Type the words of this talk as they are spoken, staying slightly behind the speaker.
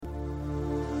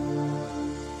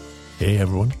Hey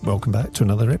everyone, welcome back to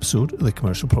another episode of the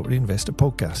Commercial Property Investor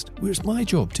Podcast, where it's my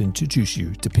job to introduce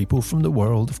you to people from the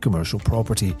world of commercial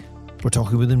property. We're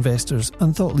talking with investors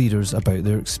and thought leaders about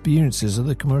their experiences of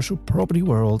the commercial property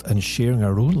world and sharing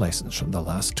our own lessons from the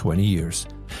last 20 years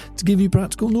to give you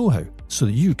practical know-how so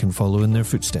that you can follow in their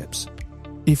footsteps.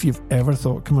 If you've ever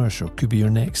thought commercial could be your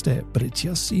next step, but it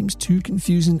just seems too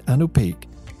confusing and opaque,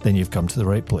 then you've come to the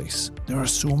right place. There are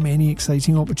so many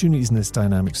exciting opportunities in this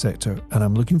dynamic sector, and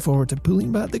I'm looking forward to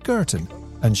pulling back the curtain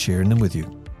and sharing them with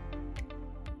you.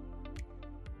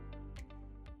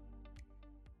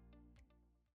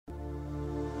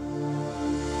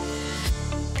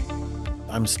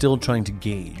 I'm still trying to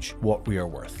gauge what we are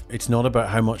worth. It's not about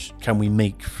how much can we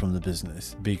make from the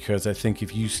business, because I think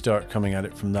if you start coming at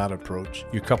it from that approach,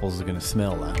 your couples are going to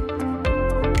smell that.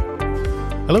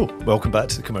 Hello, welcome back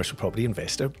to the Commercial Property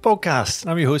Investor Podcast.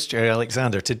 I'm your host, Jerry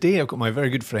Alexander. Today I've got my very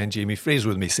good friend, Jamie Fraser,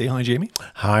 with me. Say hi, Jamie.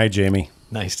 Hi, Jamie.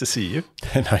 Nice to see you.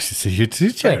 Nice to see you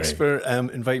too, Jerry. Thanks for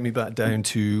inviting me back down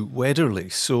to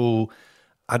Wedderlie. So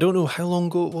I don't know how long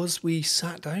ago it was we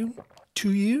sat down.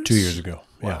 2 years? 2 years ago.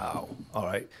 Yeah. Wow. All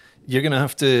right. You're going to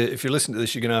have to, if you're listening to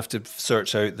this, you're going to have to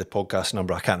search out the podcast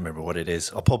number. I can't remember what it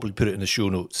is. I'll probably put it in the show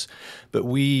notes. But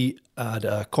we had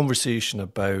a conversation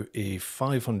about a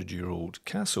 500-year-old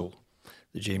castle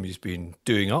that Jamie's been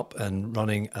doing up and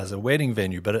running as a wedding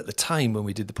venue. But at the time when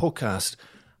we did the podcast,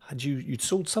 you'd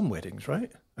sold some weddings,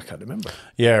 right? I can't remember.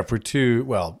 Yeah,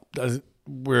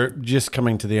 we're just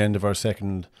coming to the end of our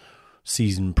second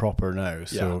season proper now,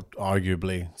 so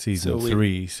arguably season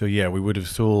 3. So yeah, we would have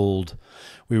sold.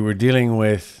 We were dealing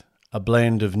with a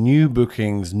blend of new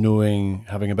bookings,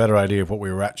 having a better idea of what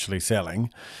we were actually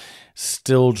selling,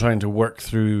 still trying to work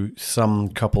through some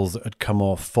couples that had come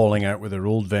off falling out with their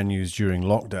old venues during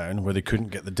lockdown where they couldn't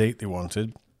get the date they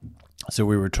wanted. So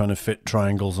we were trying to fit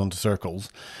triangles onto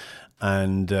circles,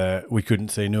 and we couldn't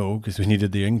say no because we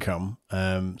needed the income.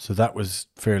 So that was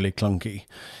fairly clunky.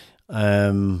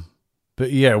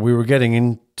 But yeah, we were getting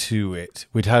into it.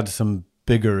 We'd had some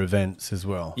bigger events as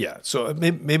well. Yeah, so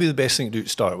maybe the best thing to do to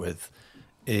start with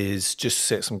is just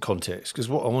set some context. Because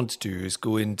what I want to do is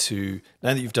go into,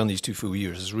 now that you've done these 2 full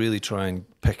years, is really try and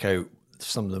pick out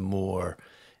some of the more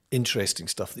interesting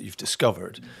stuff that you've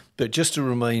discovered. But just to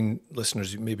remind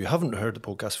listeners who maybe haven't heard the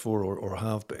podcast before or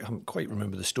have, but haven't quite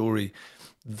remember the story,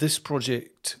 this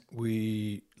project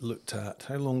we looked at,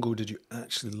 how long ago did you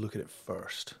actually look at it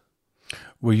first?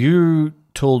 Well, you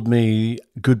told me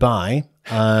goodbye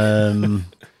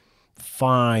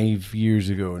 5 years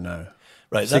ago now.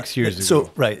 Right, 6 years ago. So,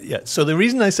 right, yeah. So the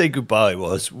reason I say goodbye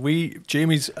was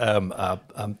Jamie's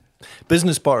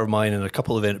business partner of mine and a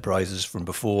couple of enterprises from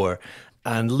before,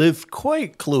 and lived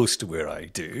quite close to where I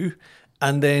do,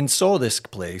 and then saw this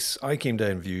place. I came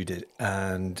down and viewed it,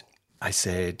 and I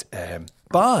said,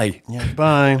 bye. Yeah,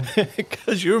 bye.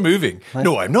 Because you're moving.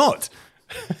 No, I'm not.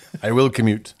 I will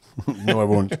commute. No, I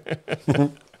won't.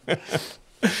 And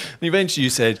eventually you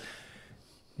said,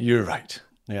 you're right.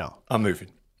 Yeah. I'm moving.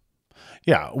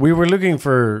 Yeah, we were looking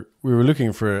for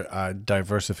a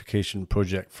diversification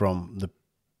project from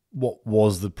what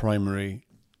was the primary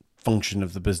function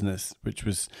of the business, which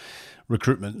was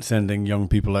recruitment, sending young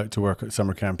people out to work at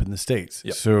summer camp in the States.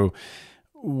 Yep. So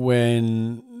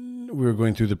when we were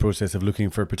going through the process of looking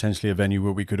for potentially a venue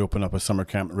where we could open up a summer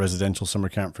camp, residential summer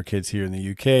camp for kids here in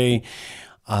the UK,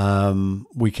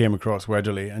 we came across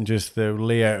Wedderlie, and just the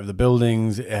layout of the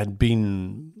buildings, it had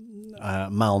been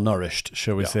malnourished,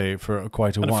 shall we say, for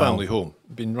quite a while. A family home,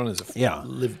 been run as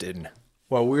lived in.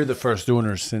 Well, we're the first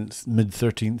owners since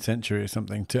mid-13th century or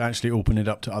something to actually open it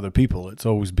up to other people. It's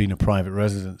always been a private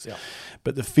residence. Yeah.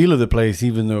 But the feel of the place,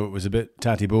 even though it was a bit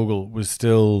tatty-bogle, was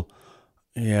still,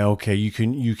 okay, you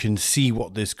can see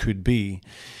what this could be.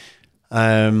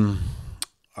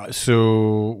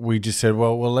 So we just said,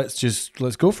 well, let's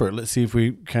go for it. Let's see if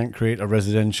we can't create a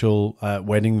residential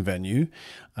wedding venue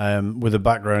with a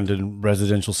background in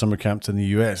residential summer camps in the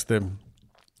US.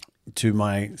 To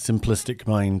my simplistic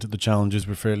mind, the challenges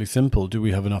were fairly simple. Do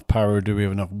we have enough power? Do we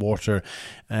have enough water?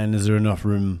 And is there enough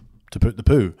room to put the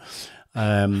poo?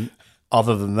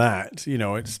 Other than that,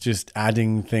 it's just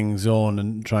adding things on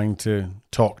and trying to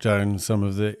talk down some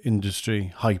of the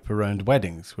industry hype around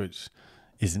weddings, which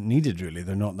isn't needed really.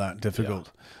 They're not that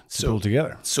difficult to pull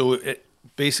together. So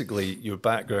basically your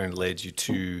background led you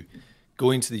to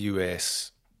going to the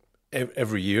US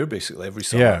every year, basically every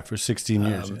summer. Yeah, for 16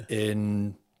 years.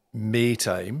 In May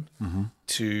time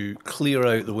to clear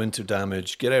out the winter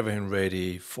damage, get everything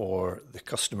ready for the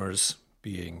customers,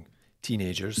 being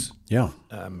teenagers,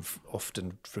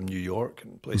 often from New York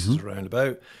and places around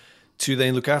about, to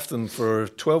then look after them for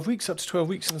 12 weeks, up to 12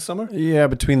 weeks in the summer. Yeah,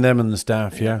 between them and the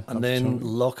staff, yeah. And then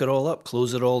lock it all up,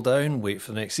 close it all down, wait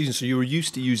for the next season. So you were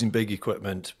used to using big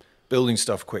equipment, building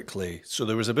stuff quickly. So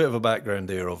there was a bit of a background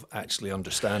there of actually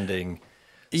understanding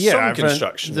some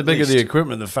construction. The bigger the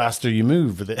equipment, the faster you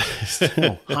move with it.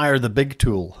 Hire the big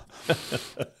tool.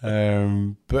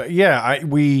 But yeah,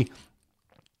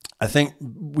 I think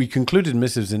we concluded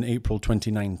missives in April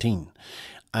 2019.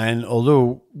 And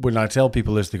although when I tell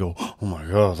people this, they go, oh my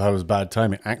God, that was bad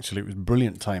timing. Actually, it was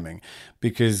brilliant timing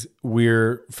because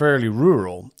we're fairly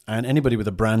rural and anybody with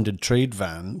a branded trade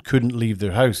van couldn't leave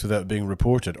their house without being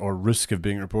reported or risk of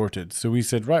being reported. So we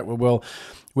said, right, well,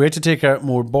 we had to take out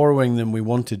more borrowing than we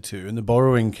wanted to. And the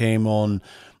borrowing came on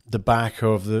the back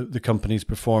of the company's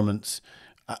performance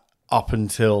up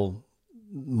until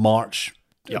March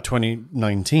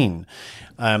 2019,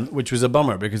 which was a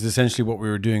bummer because essentially what we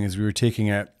were doing is we were taking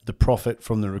out the profit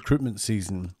from the recruitment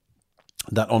season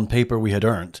that on paper we had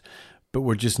earned, but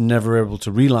we're just never able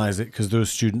to realize it because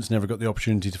those students never got the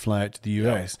opportunity to fly out to the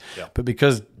US. Yeah. But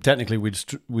because technically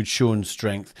we'd shown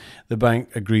strength, the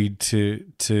bank agreed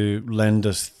to lend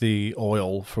us the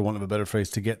oil, for want of a better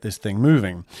phrase, to get this thing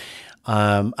moving.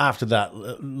 After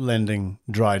that, lending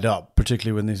dried up,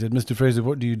 particularly when they said, Mr. Fraser,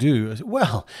 what do you do? I said,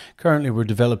 well, currently we're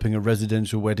developing a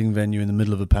residential wedding venue in the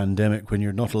middle of a pandemic when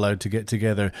you're not allowed to get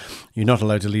together, you're not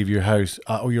allowed to leave your house,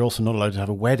 or you're also not allowed to have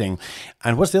a wedding.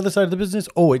 And what's the other side of the business?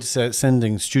 Oh, it's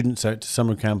sending students out to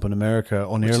summer camp in America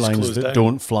on airlines that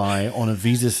don't fly, on a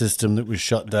visa system that was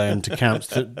shut down, to camps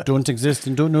that don't exist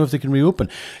and don't know if they can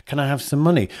reopen. Can I have some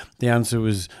money? The answer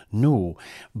was no.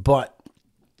 But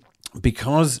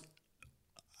because...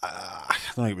 I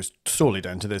don't think it was solely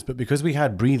down to this, but because we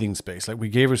had breathing space, like we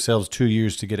gave ourselves 2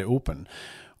 years to get it open,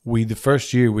 the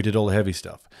first year we did all the heavy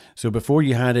stuff. So before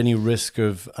you had any risk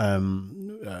of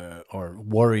or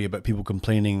worry about people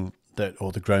complaining that,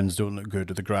 the grounds don't look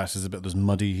good or the grass is a bit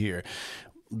muddy here,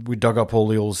 we dug up all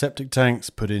the old septic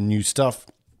tanks, put in new stuff,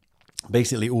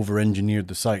 basically over-engineered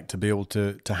the site to be able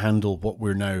to handle what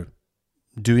we're now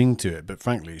doing to it. But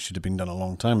frankly, it should have been done a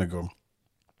long time ago.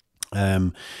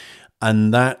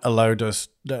 And that allowed us,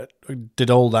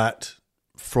 did all that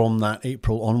from that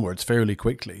April onwards fairly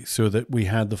quickly, so that we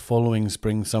had the following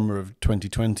spring, summer of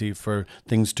 2020 for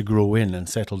things to grow in and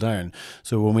settle down.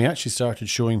 So when we actually started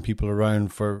showing people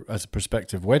around as a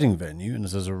prospective wedding venue and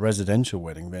as a residential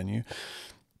wedding venue,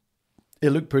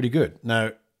 it looked pretty good.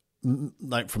 Now,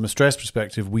 like from a stress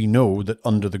perspective, we know that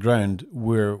under the ground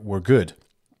we're good.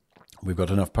 We've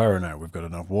got enough power now. We've got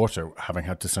enough water, having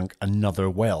had to sink another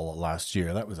well last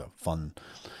year. That was a fun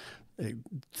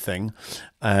thing.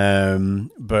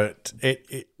 But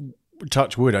it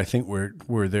touch wood, I think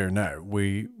we're there now.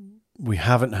 We've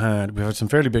had some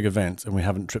fairly big events and we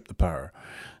haven't tripped the power.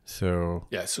 So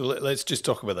yeah, so let's just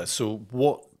talk about that. So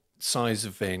what size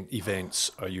events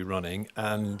are you running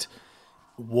and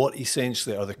what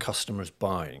essentially are the customers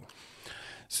buying?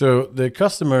 So the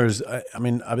customers,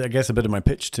 I guess a bit of my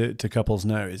pitch to couples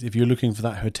now is if you're looking for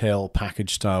that hotel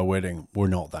package style wedding, we're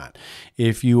not that.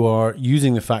 If you are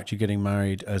using the fact you're getting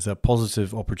married as a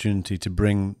positive opportunity to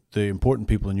bring the important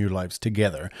people in your lives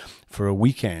together for a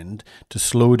weekend, to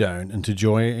slow down and to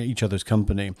enjoy each other's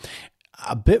company,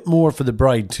 a bit more for the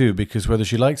bride too, because whether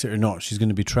she likes it or not, she's going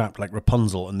to be trapped like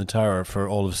Rapunzel in the tower for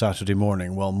all of Saturday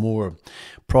morning, while more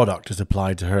product is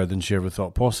applied to her than she ever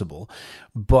thought possible.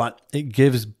 But it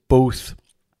gives both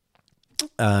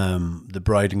the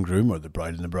bride and groom, or the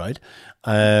bride and the bride,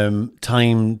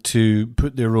 time to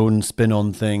put their own spin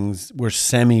on things. We're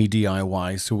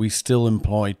semi-DIY, so we still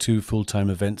employ 2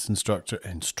 full-time events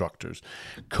instructors,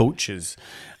 coaches.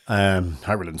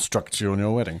 I will instruct you on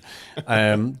your wedding,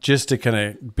 just to kind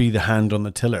of be the hand on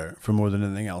the tiller for more than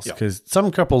anything else. Because some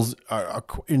couples are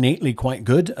innately quite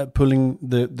good at pulling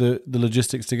the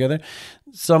logistics together.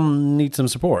 Some need some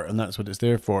support, and that's what it's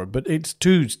there for. But it's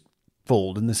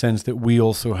twofold in the sense that we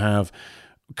also have,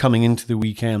 coming into the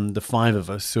weekend, the 5 of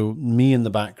us. So me in the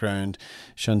background,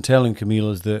 Chantel and Camille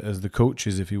as the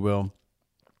coaches, if you will.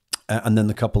 And then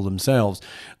the couple themselves.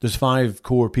 There's 5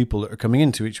 core people that are coming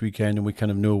into each weekend, and we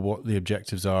kind of know what the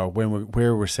objectives are, where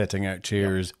we're setting out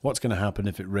chairs, what's going to happen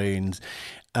if it rains,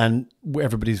 and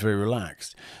everybody's very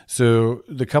relaxed. So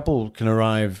the couple can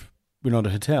arrive. We're not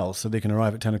a hotel, so they can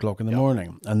arrive at 10 o'clock in the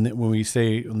morning. And when we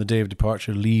say on the day of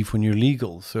departure, leave when you're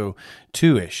legal, so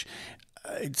 2-ish.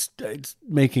 It's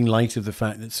making light of the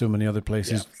fact that so many other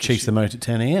places chase them out at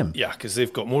 10 a.m. Yeah, because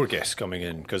they've got more guests coming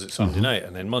in because it's Sunday night,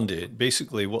 and then Monday.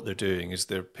 Basically, what they're doing is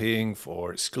they're paying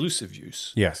for exclusive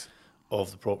use of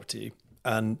the property.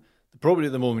 And the property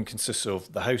at the moment consists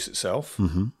of the house itself,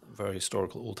 very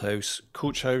historical old house,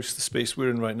 coach house, the space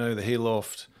we're in right now, the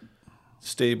hayloft,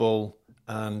 stable,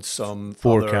 and some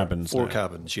four cabins. Four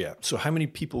cabins, yeah. So how many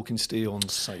people can stay on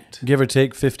site? Give or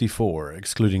take 54,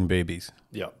 excluding babies.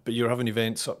 Yeah, but you're having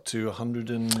events up to 100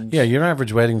 and... Yeah, your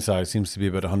average wedding size seems to be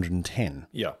about 110.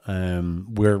 Yeah.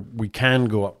 Where we can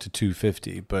go up to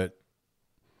 250, but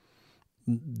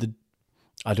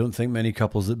I don't think many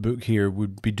couples that book here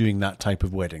would be doing that type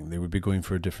of wedding. They would be going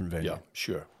for a different venue. Yeah,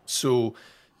 sure. So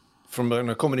from an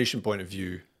accommodation point of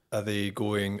view, are they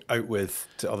going out with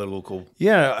to other local?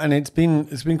 Yeah, and it's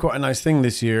been quite a nice thing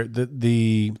this year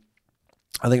that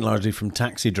I think largely from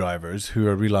taxi drivers who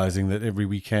are realizing that every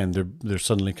weekend they're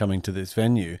suddenly coming to this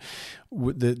venue.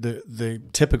 The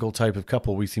typical type of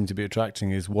couple we seem to be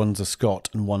attracting is one's a Scot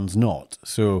and one's not.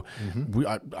 So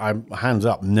I hands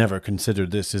up, never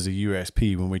considered this as a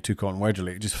USP when we took on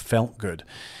Wedderlie. It just felt good.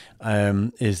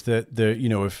 Is that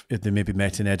if they maybe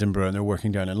met in Edinburgh and they're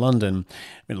working down in London. I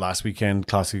mean, last weekend,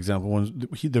 classic example,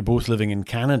 they're both living in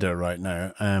Canada right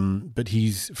now, but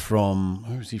he's from,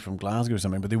 where is he, from Glasgow or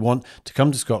something, but they want to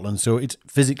come to Scotland, so it's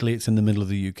in the middle of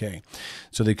the UK.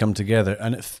 So they come together,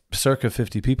 and at circa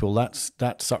 50 people,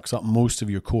 that sucks up most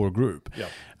of your core group. Yeah.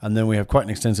 And then we have quite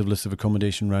an extensive list of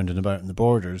accommodation round and about in the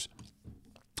borders.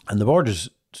 And the borders,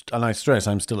 and I stress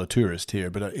I'm still a tourist here,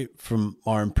 but from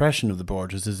our impression of the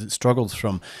borders is it struggles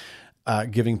from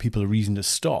giving people a reason to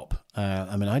stop.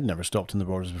 I mean, I'd never stopped in the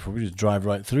borders before. We just drive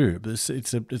right through. But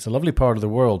it's a lovely part of the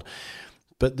world.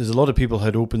 But there's a lot of people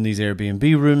had opened these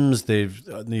Airbnb rooms.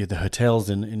 The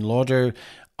hotels in Lauder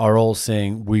are all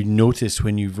saying, we noticed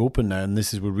when you've opened now, and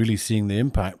we're really seeing the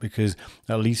impact because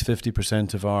at least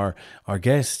 50% of our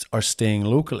guests are staying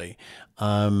locally.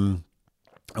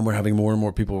 And we're having more and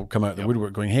more people come out of the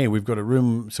woodwork going, hey, we've got a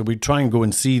room. So we try and go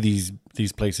and see these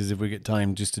places if we get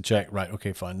time just to check, right,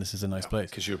 okay, fine, this is a nice place.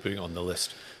 Because you're putting it on the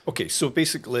list. Okay, so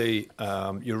basically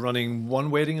you're running one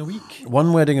wedding a week?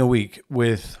 One wedding a week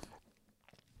with,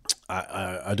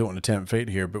 I don't want to tempt fate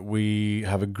here, but we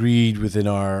have agreed within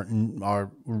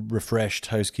our refreshed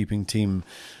housekeeping team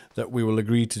that we will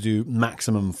agree to do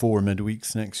maximum 4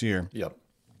 midweeks next year. Yep.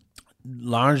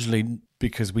 Largely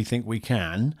because we think we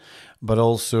can, but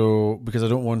also because I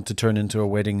don't want to turn into a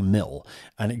wedding mill,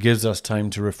 and it gives us time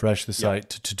to refresh the site,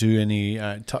 to do any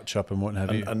touch up and what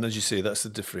have you. And as you say, that's the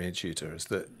differentiator, is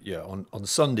that on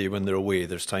Sunday when they're away,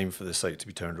 there's time for the site to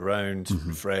be turned around,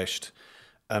 refreshed,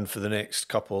 and for the next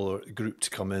couple or group to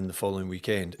come in the following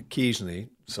weekend. Occasionally,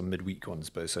 some midweek ones,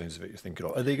 by the sounds of it, you're thinking,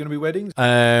 are they going to be weddings?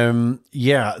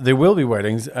 Yeah, there will be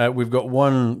weddings. We've got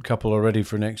one couple already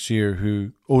for next year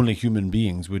who only human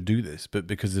beings would do this, but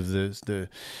because of the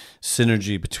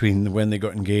synergy between when they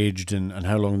got engaged and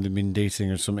how long they've been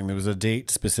dating or something, there was a date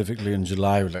specifically in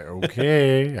July. We're like,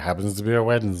 okay, it happens to be a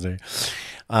Wednesday.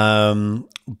 I mean,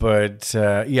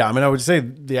 I would say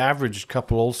the average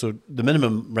couple also, the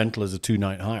minimum rental is a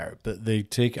 2-night hire, but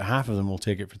half of them will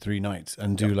take it for 3 nights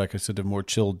and do like a sort of more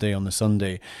chilled day on the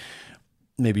Sunday,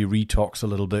 maybe retox a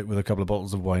little bit with a couple of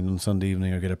bottles of wine on Sunday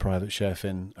evening or get a private chef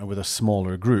in with a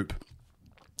smaller group,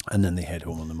 and then they head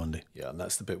home on the Monday. Yeah, and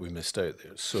that's the bit we missed out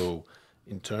there. So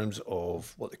in terms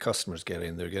of what the customer's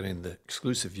getting, they're getting the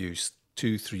exclusive use,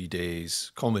 2-3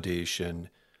 days, accommodation,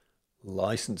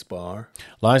 Licensed bar,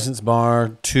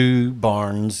 2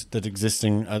 barns that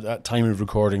existing at time of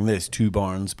recording this, 2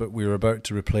 barns, but we're about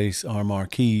to replace our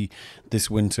marquee this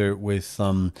winter with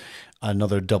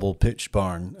another double pitch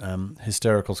barn.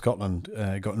 Hysterical Scotland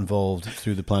got involved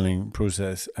through the planning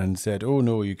process and said, oh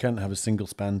no, you can't have a single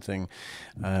span thing,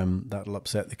 that'll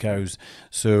upset the cows.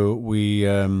 So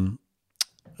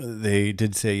they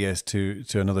did say yes to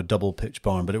another double pitch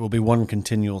barn, but it will be one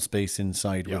continual space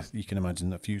inside with, you can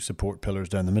imagine, a few support pillars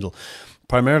down the middle.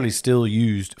 Primarily still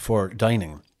used for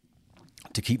dining,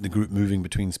 to keep the group moving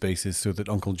between spaces so that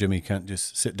Uncle Jimmy can't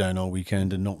just sit down all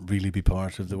weekend and not really be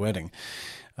part of the wedding.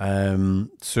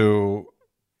 That's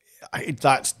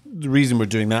the reason we're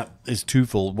doing that is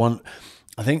twofold. One,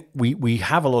 I think we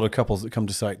have a lot of couples that come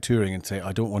to site touring and say,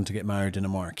 I don't want to get married in a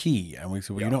marquee. And we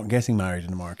say, well, you're not getting married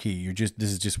in a marquee. This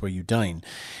is just where you dine.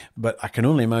 But I can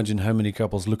only imagine how many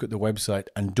couples look at the website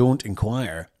and don't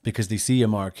inquire because they see a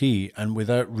marquee, and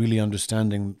without really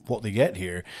understanding what they get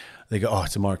here, they go, oh,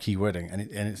 it's a marquee wedding. And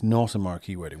it's not a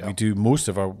marquee wedding. Yeah. Most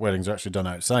of our weddings are actually done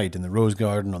outside in the rose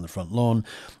garden, on the front lawn.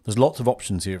 There's lots of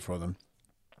options here for them.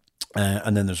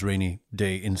 And then there's rainy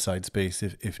day inside space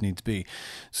if needs be.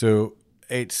 So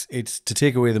it's to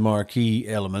take away the marquee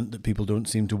element that people don't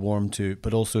seem to warm to,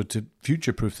 but also to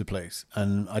future-proof the place.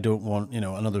 And I don't want,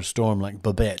 another storm like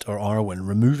Babette or Arwen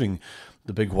removing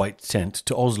the big white tent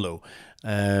to Oslo.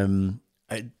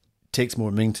 It takes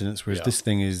more maintenance, whereas this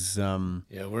thing is...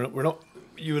 we're not...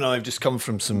 You and I have just come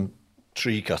from some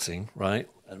tree cutting, right?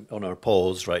 on our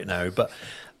pause right now, but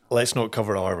let's not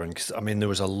cover Arwen, because, I mean, there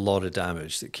was a lot of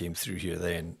damage that came through here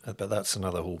then, but that's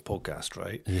another whole podcast,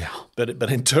 right? Yeah. But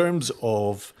in terms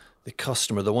of the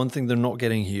customer, the one thing they're not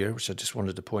getting here, which I just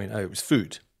wanted to point out, was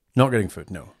food. Not getting food,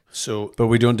 no. But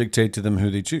we don't dictate to them who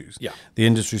they choose. Yeah. The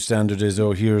industry standard is,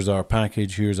 here's our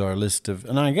package, here's our list of,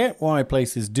 and I get why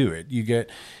places do it. You get,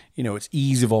 it's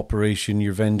ease of operation.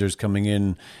 Your vendors coming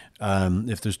in,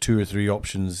 if there's 2 or 3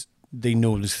 options, they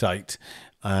know the site.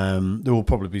 There will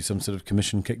probably be some sort of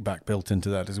commission kickback built into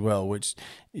that as well, which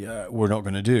we're not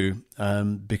going to do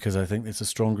because I think it's a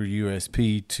stronger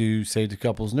USP to say to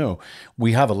couples, no,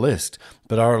 we have a list,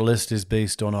 but our list is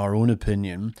based on our own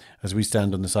opinion as we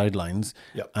stand on the sidelines.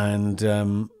 Yep.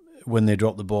 And when they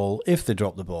drop the ball, if they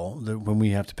drop the ball, when we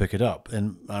have to pick it up,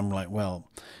 and I'm like, well,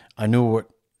 I know what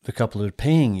the couple are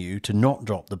paying you to not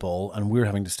drop the ball, and we're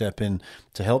having to step in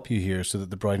to help you here so that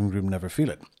the bride and groom never feel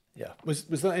it. Yeah. Was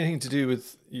that anything to do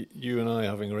with you and I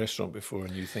having a restaurant before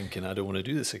and you thinking, I don't want to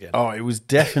do this again? Oh, it was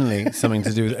definitely something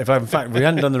to do with, if we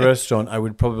hadn't done the restaurant, I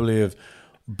would probably have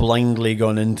blindly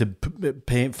gone into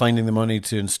finding the money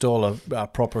to install a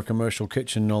proper commercial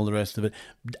kitchen and all the rest of it.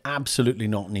 Absolutely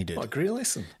not needed. What a great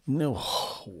lesson. No.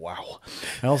 Oh, wow.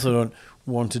 I also don't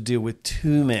want to deal with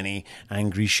too many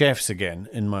angry chefs again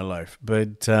in my life.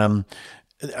 But, I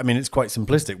mean, it's quite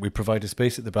simplistic. We provide a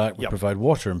space at the back. We provide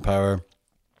water and power.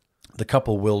 The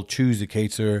couple will choose a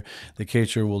caterer. The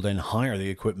caterer will then hire the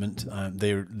equipment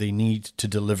they need to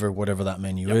deliver whatever that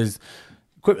menu is.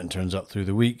 Equipment turns up through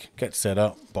the week, gets set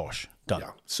up, bosh, done. Yeah.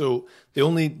 So the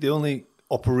only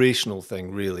operational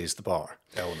thing really is the bar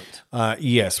element.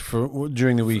 Yes, for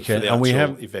during the weekend, for the and we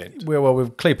have event. Well,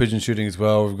 we've clay pigeon shooting as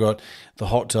well. We've got the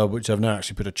hot tub, which I've now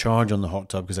actually put a charge on the hot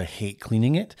tub because I hate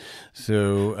cleaning it.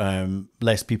 So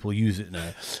less people use it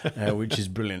now, which is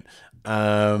brilliant.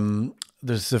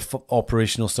 There's the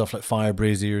operational stuff like fire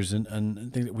braziers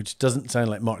and things, which doesn't sound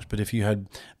like much, but if you had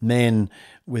men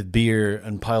with beer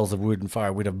and piles of wood and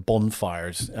fire, we'd have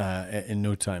bonfires in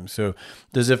no time. So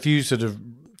there's a few sort of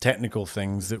technical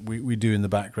things that we do in the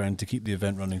background to keep the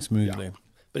event running smoothly. Yeah.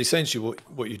 But essentially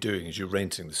what you're doing is you're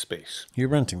renting the space. You're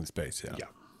renting the space, yeah.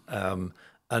 Yeah.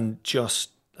 And just,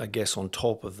 I guess, on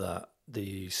top of that,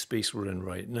 the space we're in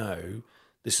right now,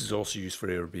 this is also used for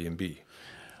Airbnb.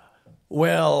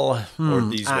 Well,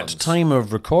 at time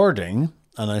of recording,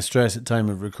 and I stress at time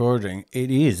of recording,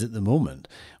 it is at the moment.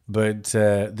 But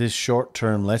this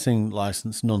short-term letting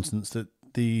license nonsense that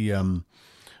the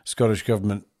Scottish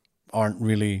government aren't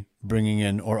really bringing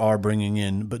in or are bringing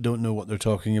in, but don't know what they're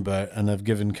talking about, and have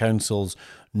given councils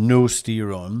no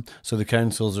steer on. So the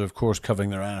councils are, of course, covering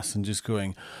their ass and just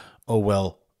going, oh,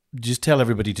 well, just tell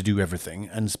everybody to do everything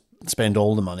and spend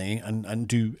all the money and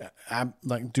do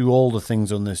all the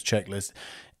things on this checklist,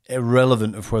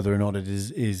 irrelevant of whether or not it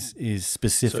is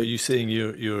specific. So are you saying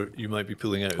you might be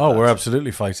pulling out? Oh, we're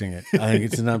absolutely fighting it. I think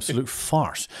it's an absolute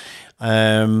farce.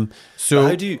 So,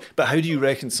 but how do you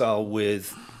reconcile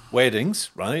with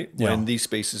weddings, right? Yeah. When these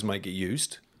spaces might get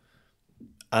used,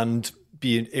 and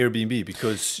be an Airbnb,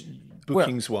 because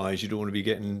bookings wise, you don't want to be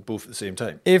getting both at the same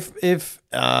time.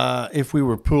 If we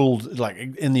were pulled, like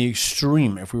in the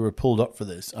extreme, if we were pulled up for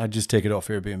this, I'd just take it off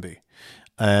Airbnb,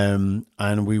 and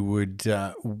we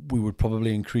would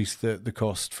probably increase the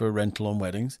cost for rental on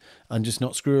weddings and just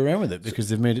not screw around with it because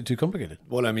they've made it too complicated.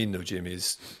 What I mean, though, Jamie,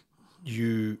 is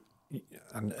you,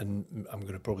 and I'm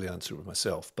going to probably answer it with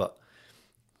myself, but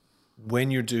when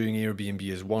you're doing Airbnb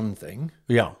is one thing,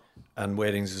 and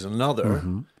weddings is another.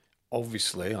 Mm-hmm.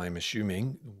 Obviously, I'm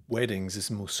assuming weddings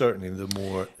is most certainly the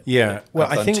more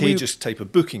advantageous type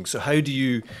of booking. So how do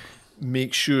you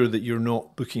make sure that you're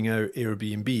not booking out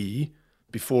Airbnb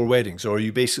before weddings, or are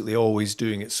you basically always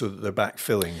doing it so that they're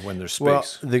backfilling when there's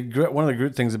space? Well, one of the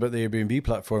good things about the Airbnb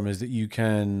platform is that you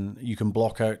can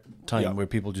block out time where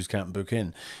people just can't book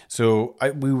in. So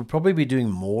we would probably be doing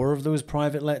more of those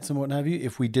private lets and what have you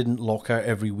if we didn't lock out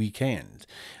every weekend.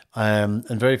 And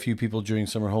very few people during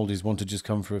summer holidays want to just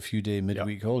come for a few day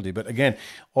midweek holiday. But again,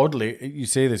 oddly, you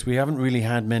say this, we haven't really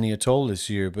had many at all this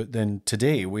year. But then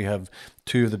today we have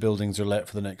 2 of the buildings are let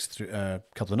for the next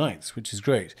couple of nights, which is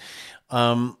great.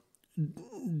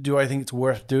 Do I think it's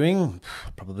worth doing?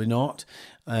 Probably not.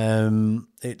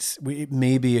 It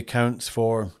maybe accounts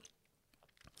for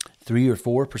 3 or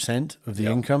 4% of the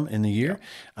income in the year.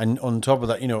 And on top of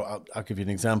that, I'll give you an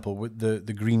example. With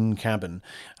the Green Cabin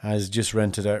has just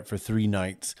rented out for 3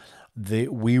 nights.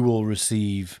 We will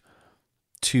receive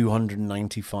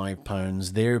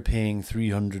 £295. They're paying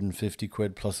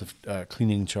 £350 plus a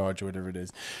cleaning charge or whatever it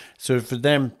is. So for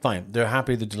them, fine. They're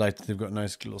happy, they're delighted, they've got a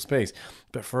nice little space.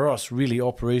 But for us, really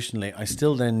operationally, I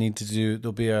still then need to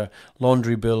there'll be a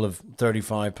laundry bill of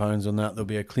 £35 on that. There'll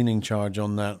be a cleaning charge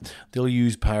on that. They'll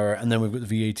use power, and then we've got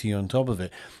the VAT on top of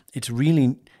it. It's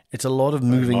a lot of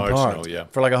moving parts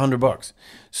for like $100.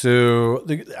 So,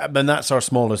 and that's our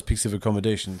smallest piece of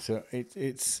accommodation. So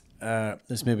it's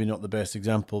maybe not the best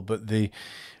example, but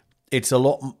it's a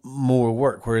lot more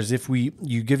work. Whereas if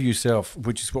you give yourself,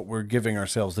 which is what we're giving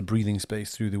ourselves, the breathing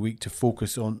space through the week to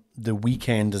focus on the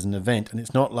weekend as an event, and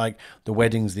it's not like the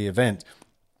wedding's the event.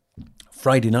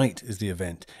 Friday night is the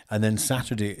event, and then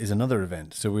Saturday is another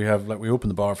event. So we open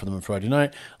the bar for them on Friday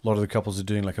night. A lot of the couples are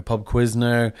doing like a pub quiz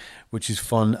now, which is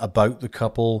fun about the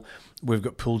couple. We've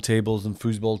got pool tables and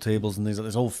foosball tables and things like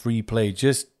this, all free play,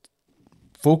 just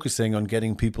focusing on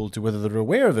getting people to, whether they're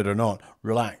aware of it or not,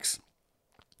 relax.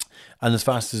 And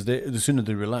the sooner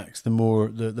they relax, the more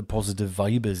the positive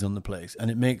vibe is on the place.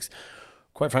 And it makes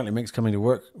coming to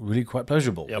work really quite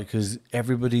pleasurable because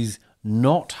everybody's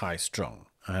not high strung.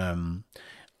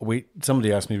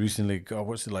 Somebody asked me recently, God,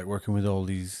 what's it like working with all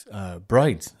these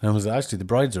brides? And I was actually, the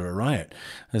brides are a riot.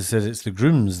 I said it's the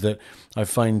grooms that I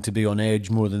find to be on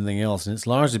edge more than anything else, and it's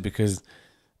largely because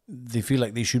they feel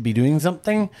like they should be doing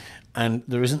something, and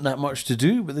there isn't that much to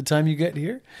do by the time you get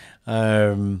here.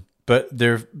 But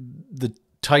they're the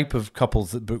type of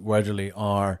couples that book Wedderlie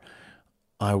are,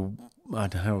 I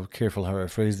don't know how careful how I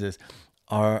phrase this,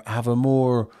 have a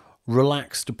more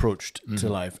relaxed approach to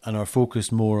life and are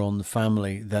focused more on the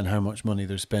family than how much money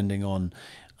they're spending on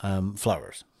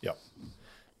flowers. Yeah.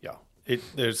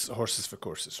 There's horses for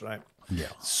courses, right? Yeah.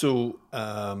 So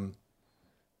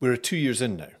we're 2 years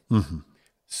in now. Mm-hmm.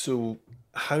 So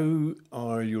how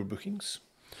are your bookings?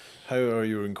 How are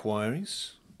your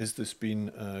inquiries? Has this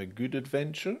been a good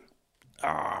adventure?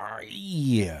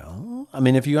 Yeah. I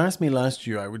mean, if you asked me last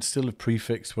year, I would still have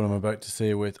prefixed what I'm about to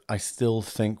say with, I still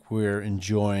think we're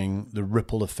enjoying the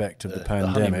ripple effect of the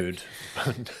pandemic.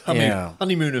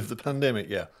 Honeymoon of the pandemic,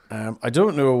 yeah. I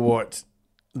don't know what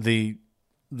the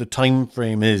time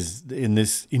frame is in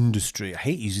this industry. I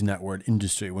hate using that word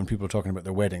industry when people are talking about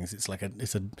their weddings. It's like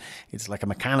a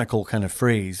mechanical kind of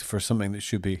phrase for something that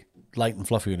should be light and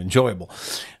fluffy and enjoyable.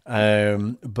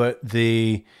 But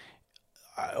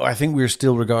I think we're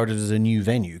still regarded as a new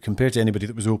venue compared to anybody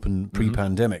that was open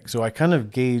pre-pandemic. So I kind of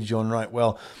gauge on, right,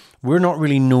 well, we're not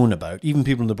really known about. Even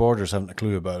people in the borders haven't a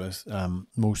clue about us,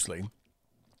 mostly.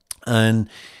 And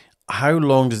how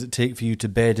long does it take for you to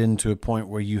bed into a point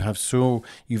where you've had so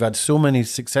many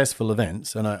successful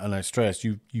events? And I stress,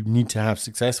 you need to have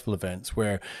successful events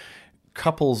where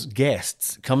couples,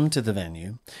 guests come to the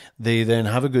venue, they then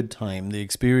have a good time, they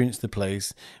experience the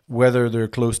place, whether they're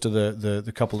close to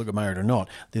the couple that got married or not.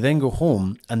 They then go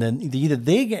home, and then either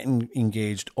they get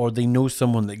engaged or they know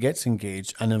someone that gets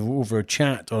engaged, and over a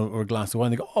chat or a glass of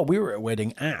wine, they go, oh, we were at a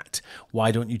wedding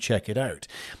why don't you check it out?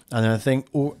 And I think,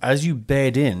 as you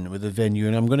bed in with the venue,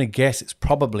 and I'm going to guess it's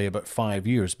probably about 5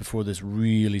 years before this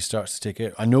really starts to take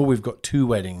out. I know we've got 2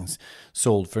 weddings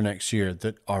sold for next year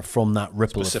that are from that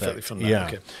ripple specifically effect. From that, yeah.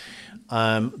 Okay.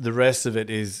 The rest of it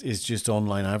is just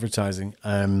online advertising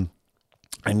and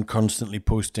constantly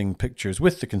posting pictures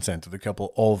with the consent of the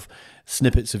couple of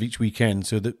snippets of each weekend,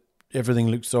 so that everything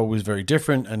looks always very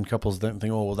different, and couples don't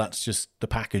think, oh, well, that's just the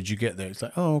package you get there. It's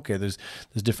like, oh, okay, there's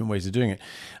different ways of doing it.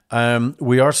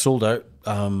 We are sold out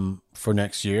for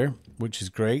next year, which is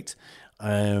great.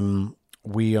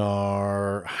 We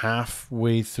are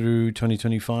halfway through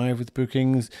 2025 with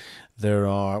bookings.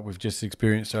 We've just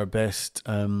experienced our best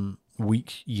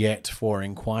week yet for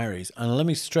inquiries. And let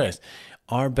me stress,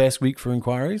 our best week for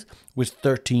inquiries was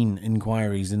 13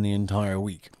 inquiries in the entire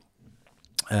week.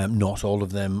 Not all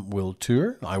of them will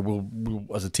tour. We'll,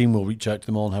 as a team, we'll reach out to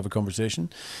them all and have a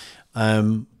conversation.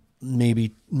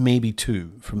 Maybe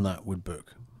 2 from that would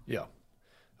book. Yeah.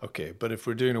 Okay, but if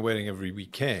we're doing a wedding every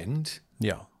weekend,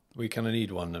 we kind of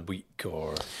need one a week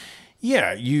or...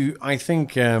 Yeah, I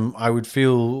think I would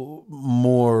feel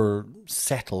more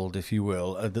settled, if you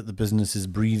will, that the business is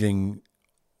breathing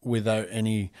without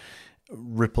any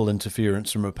ripple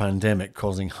interference from a pandemic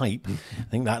causing hype. I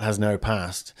think that has now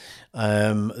passed.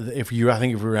 If we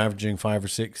were averaging 5 or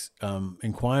 6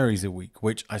 inquiries a week,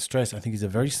 which I stress, I think is a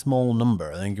very small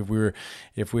number. I think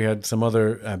if we had some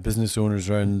other business owners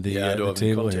around the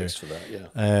table here, for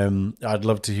that, I'd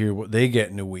love to hear what they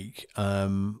get in a week.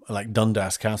 Like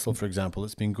Dundas Castle, for example,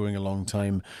 it's been going a long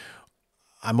time.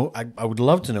 I would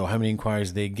love to know how many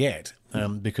inquiries they get.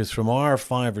 because from our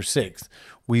 5 or 6,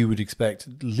 we would expect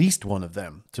at least one of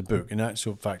them to book. In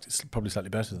actual fact, it's probably slightly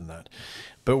better than that.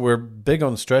 But we're big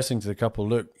on stressing to the couple,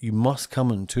 look, you must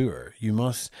come and tour. You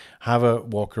must have a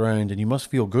walk around and you must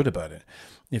feel good about it.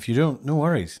 If you don't, no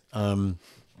worries.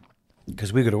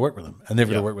 Because we've got to work with them and they've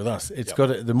got to work with us. It's got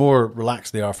to, the more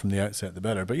relaxed they are from the outset, the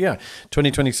better. But yeah,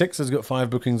 2026 has got 5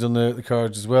 bookings on the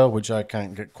cards as well, which I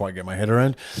can't quite get my head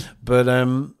around. But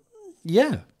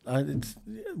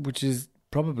which is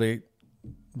probably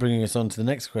bringing us on to the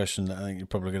next question that I think you're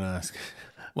probably going to ask.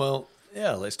 Well,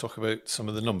 yeah, let's talk about some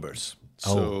of the numbers.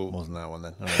 So, wasn't that one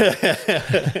then?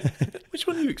 Right. Which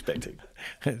one are you expecting?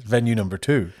 Venue number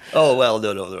 2. Oh well,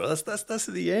 no. That's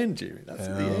at the end, Jamie. That's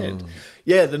at the end.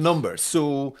 Yeah, the numbers.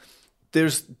 So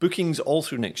there's bookings all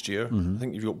through next year. I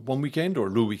think you've got one weekend or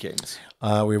no weekends.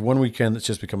 We have one weekend that's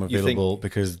just become available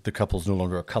because the couple's no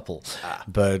longer a couple.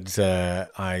 But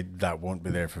that won't be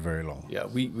there for very long. Yeah,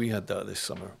 we had that this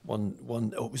summer.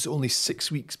 It was only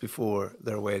 6 weeks before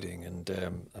their wedding, and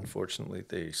unfortunately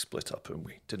they split up and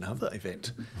we didn't have that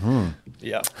event.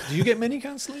 Yeah. Do you get many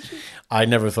cancellations? I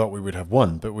never thought we would have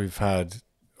one, but we've had,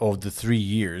 of the 3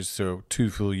 years, so 2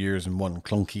 full years and 1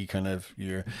 clunky kind of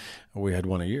year, we had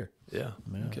 1 a year. Yeah.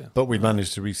 Okay. But we've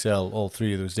managed to resell all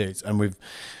 3 of those dates, and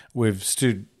we've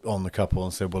stood on the couple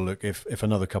and said, well, look, if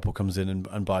another couple comes in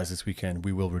and buys this weekend,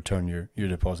 we will return your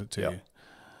deposit to you.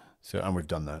 So, and we've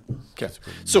done that. Okay.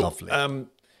 So, lovely.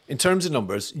 In terms of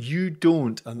numbers, you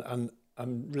don't, and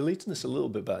I'm relating this a little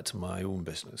bit back to my own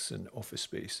business in office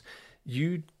space.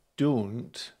 You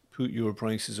don't put your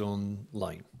prices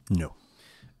online. No.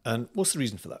 And what's the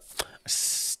reason for that?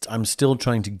 I'm still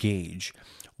trying to gauge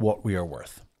what we are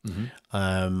worth.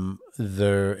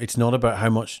 It's not about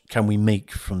how much can we make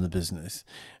from the business,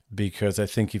 because I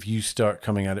think if you start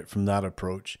coming at it from that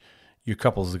approach, your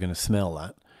couples are going to smell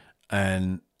that.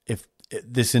 And if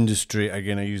this industry,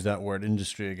 again, I use that word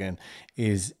industry again,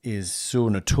 is so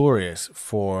notorious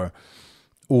for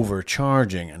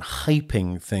overcharging and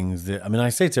hyping things that, I mean, I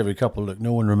say to every couple, look,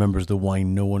 no one remembers the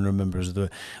wine, no one remembers the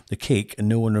cake, and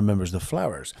no one remembers the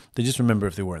flowers. They just remember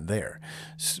if they weren't there.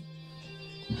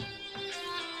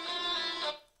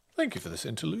 Thank you for this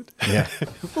interlude. Yeah.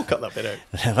 We'll cut that bit out.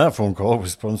 That phone call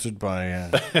was sponsored by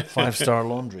 5-Star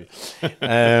Laundry.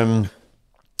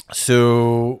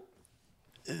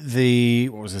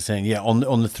 What was I saying? Yeah,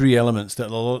 on the 3 elements that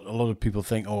a lot of people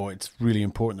think, oh, it's really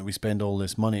important that we spend all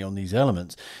this money on these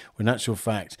elements. When in actual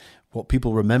fact, what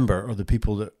people remember are the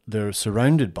people that they're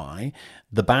surrounded by.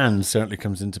 The band certainly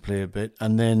comes into play a bit.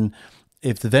 And then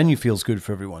if the venue feels good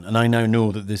for everyone, and I now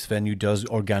know that this venue does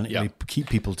organically keep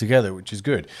people together, which is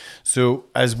good. So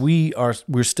as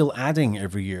we're still adding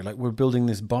every year, like we're building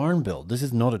this barn build. This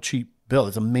is not a cheap build.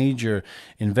 It's a major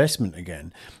investment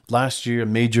again. Last year, a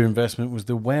major investment was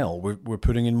the well. We're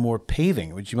putting in more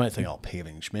paving, which you might think, oh,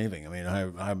 paving, schmaving. I mean,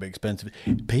 how expensive?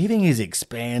 Paving is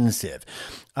expensive.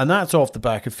 And that's off the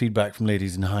back of feedback from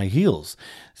ladies in high heels.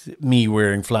 Me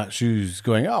wearing flat shoes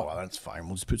going, oh, well, that's fine.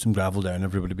 We'll just put some gravel down.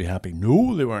 Everybody will be happy.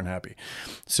 No, they weren't happy.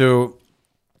 So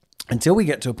until we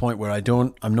get to a point where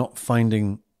I'm not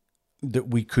finding that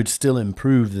we could still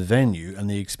improve the venue and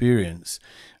the experience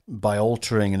by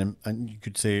altering, and you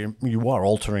could say you are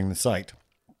altering the site,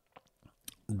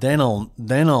 then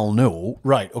I'll know,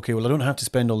 right, okay, well, I don't have to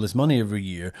spend all this money every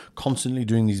year constantly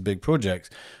doing these big projects.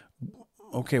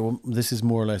 Okay, well, this is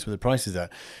more or less where the price is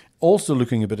at. Also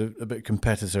looking a bit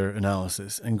competitor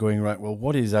analysis and going, right, well,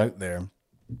 what is out there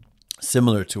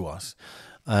similar to us?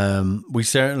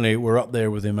 We're up there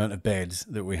with the amount of beds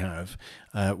that we have,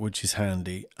 which is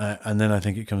handy. And then I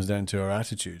think it comes down to our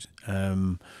attitude.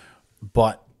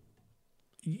 But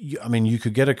I mean, you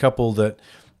could get a couple that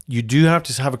you do have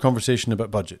to have a conversation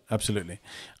about budget, absolutely,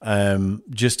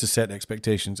 just to set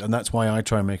expectations. And that's why I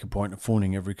try and make a point of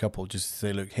phoning every couple, just to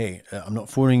say, look, hey, I'm not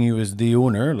phoning you as the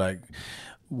owner, like,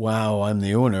 wow, I'm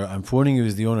the owner. I'm phoning you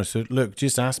as the owner. So look,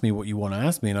 just ask me what you want to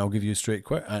ask me, and I'll give you a straight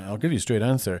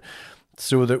answer,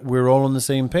 so that we're all on the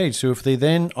same page. So if they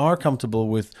then are comfortable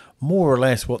with more or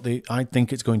less what I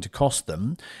think it's going to cost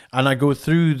them, and I go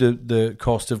through the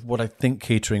cost of what I think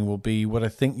catering will be, what I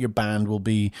think your band will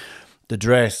be, the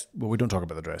dress. Well, we don't talk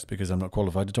about the dress because I'm not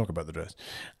qualified to talk about the dress.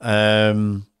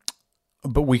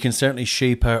 But we can certainly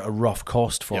shape out a rough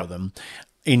cost for them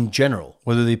in general,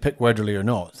 whether they pick Wedderlie or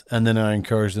not. And then I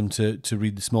encourage them to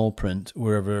read the small print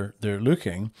wherever they're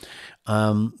looking.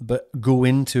 But go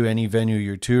into any venue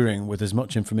you're touring with as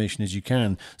much information as you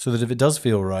can, so that if it does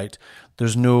feel right,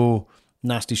 there's no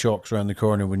nasty shocks around the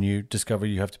corner when you discover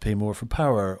you have to pay more for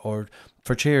power or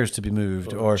for chairs to be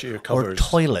moved or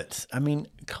toilets. I mean,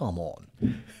 come on.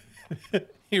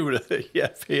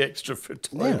 pay extra for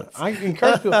toilets. I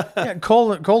encourage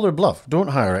people, call their bluff. Don't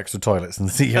hire extra toilets and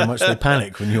see how much they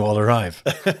panic when you all arrive.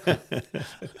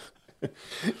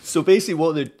 So basically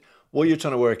what you're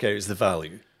trying to work out is the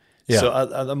value. Yeah.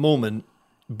 So at the moment,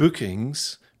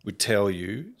 bookings would tell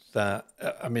you that,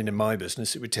 in my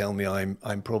business, it would tell me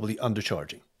I'm probably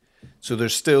undercharging. So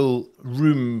there's still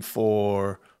room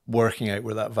for working out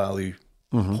where that value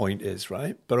point is,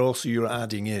 right? But also you're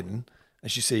adding in,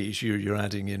 as you say, you're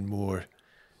adding in more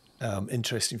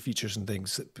interesting features and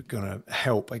things that are going to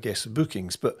help, I guess, the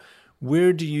bookings. But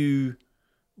when do you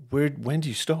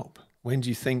stop? When do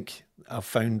you think I've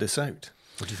found this out?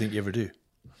 What do you think you ever do?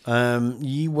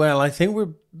 Well, I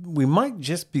think we might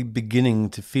just be beginning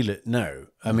to feel it now.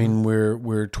 I mean,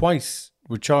 we're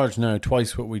charged now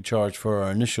twice what we charged for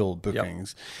our initial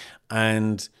bookings,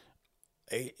 and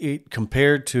it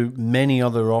compared to many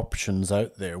other options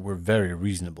out there, we're very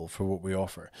reasonable for what we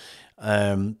offer.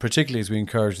 Particularly as we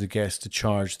encourage the guests to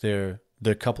charge the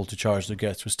couple to charge their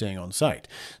guests for staying on site.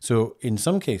 So in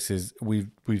some cases,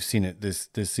 we've seen it this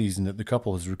season that the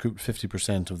couple has recouped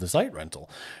 50% of the site rental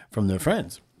from their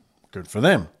friends. Good for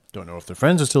them. Don't know if their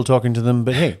friends are still talking to them,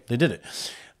 but hey, they did it.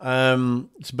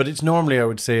 But it's normally, I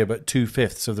would say, about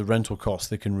 2/5 of the rental costs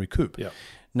they can recoup. Yeah.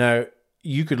 Now,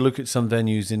 you could look at some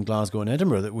venues in Glasgow and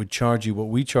Edinburgh that would charge you what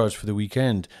we charge for the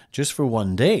weekend just for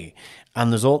one day,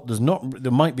 and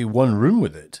there might be one room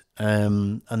with it,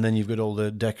 and then you've got all the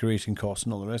decorating costs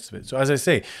and all the rest of it. So as I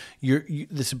say,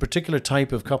 there's a particular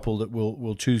type of couple that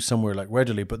will choose somewhere like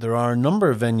Wedderlie, but there are a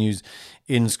number of venues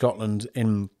in Scotland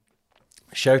in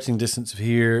shouting distance of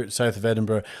here, south of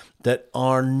Edinburgh, that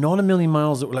are not a million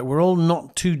miles. We're all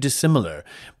not too dissimilar.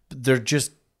 They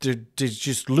just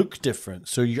look different.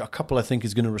 So a couple, I think,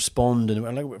 is going to respond. And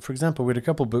like, for example, we had a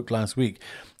couple booked last week,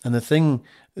 and the thing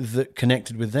that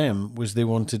connected with them was they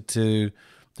wanted to.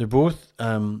 They're both.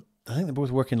 I think they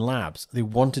both work in labs. They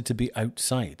wanted to be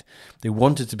outside. They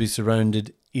wanted to be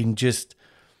surrounded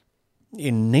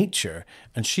in nature,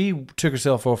 and she took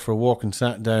herself off for a walk and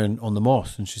sat down on the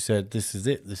moss, and she said, "This is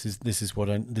it. This is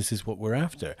what we're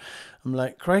after." I'm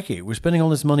like, crikey, we're spending all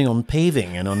this money on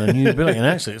paving and on a new building, and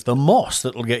actually it's the moss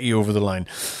that'll get you over the line.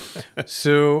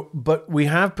 So, but we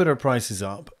have put our prices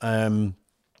up. I'm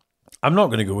not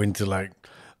going to go into like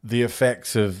the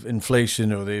effects of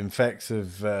inflation or the effects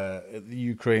of the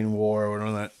Ukraine war or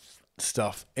all that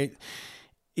stuff.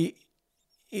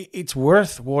 It's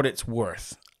worth what it's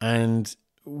worth. And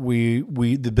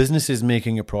the business is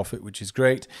making a profit, which is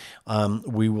great.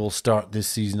 We will start this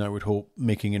season, I would hope,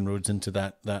 making inroads into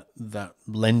that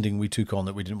lending we took on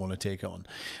that we didn't want to take on.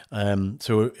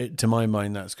 To my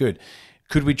mind, that's good.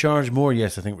 Could we charge more?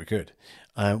 Yes, I think we could.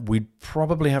 We'd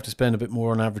probably have to spend a bit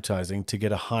more on advertising to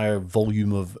get a higher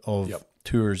volume of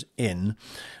tours in.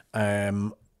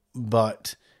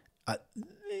 But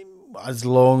as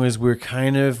long as we're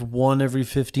kind of one every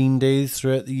 15 days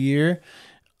throughout the year,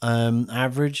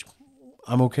 average,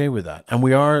 I'm okay with that. And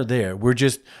we are there.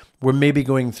 We're maybe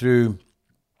going through,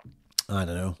 I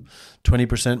don't know,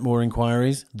 20% more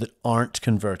inquiries that aren't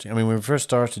converting. I mean, when we first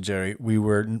started, Jerry, we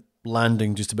were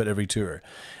landing just about every tour.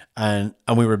 And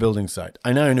we were building site.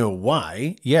 I now know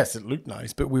why. Yes, it looked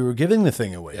nice, but we were giving the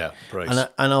thing away. Yeah, price.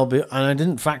 And I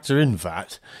didn't factor in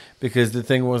VAT because the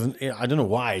thing wasn't. I don't know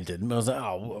why I didn't. But I was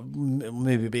like,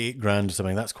 maybe it'd be $8,000 or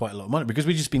something. That's quite a lot of money because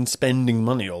we've just been spending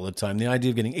money all the time. The idea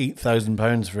of getting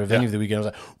 £8,000 for a venue of the weekend, I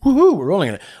was like, woohoo, we're rolling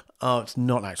in it. Oh, it's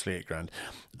not actually $8,000.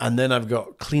 And then I've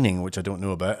got cleaning, which I don't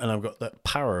know about, and I've got that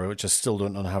power, which I still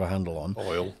don't know how to have a handle on.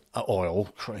 Oil,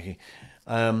 crikey,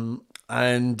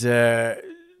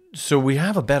 So we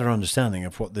have a better understanding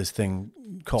of what this thing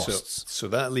costs. So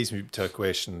that leads me to a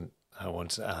question I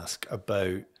wanted to ask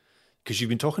about, because you've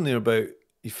been talking there about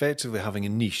effectively having a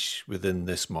niche within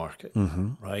this market,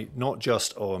 right? Not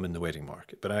just, I'm in the wedding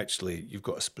market, but actually you've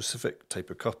got a specific type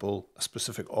of couple, a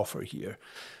specific offer here.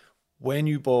 When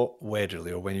you bought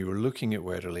Wedderlie, or when you were looking at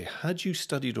Wedderlie, had you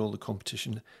studied all the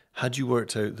competition? Had you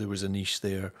worked out there was a niche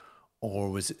there, or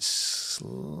was it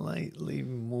slightly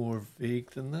more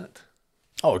vague than that?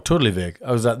 Oh, totally vague.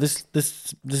 I was like, this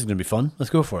is going to be fun. Let's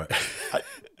go for it.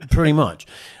 Pretty much.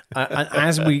 And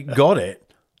as we got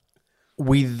it,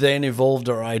 we then evolved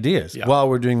our ideas while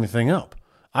we're doing the thing up.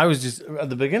 I was just, at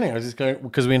the beginning, going,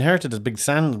 because we inherited this big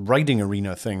sand riding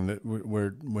arena thing that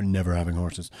we're never having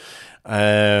horses.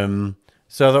 So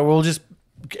that we'll just,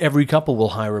 every couple will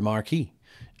hire a marquee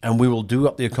and we will do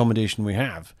up the accommodation we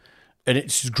have. And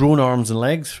it's just grown arms and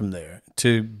legs from there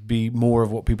to be more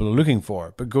of what people are looking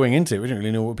for. But going into it, we didn't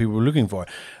really know what people were looking for.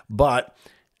 But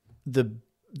the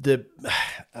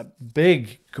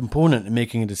big component in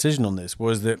making a decision on this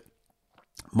was that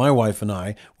my wife and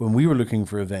I, when we were looking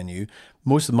for a venue,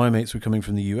 most of my mates were coming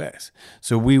from the US.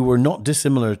 So we were not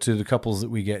dissimilar to the couples that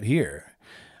we get here.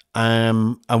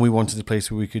 And we wanted a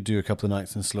place where we could do a couple of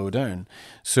nights and slow down.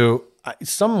 So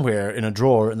somewhere in a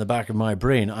drawer in the back of my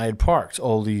brain, I had parked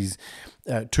all these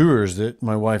tours that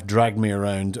my wife dragged me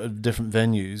around different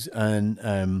venues,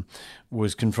 and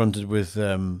was confronted with...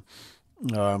 I'm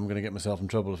going to get myself in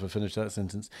trouble if I finish that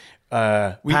sentence.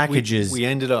 Packages. We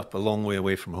ended up a long way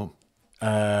away from home.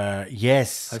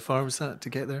 Yes. How far was that to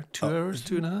get there? 2 hours,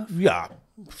 2.5? Yeah.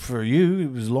 For you,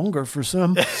 it was longer for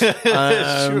some.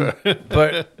 Sure.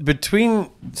 But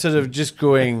between sort of just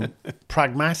going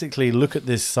pragmatically, look at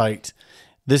this site,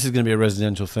 this is going to be a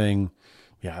residential thing.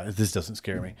 Yeah, this doesn't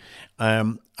scare me.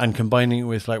 And combining it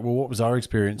with like, well, what was our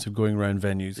experience of going around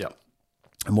venues? Yeah.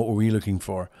 And what were we looking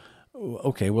for?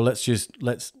 Okay, well, let's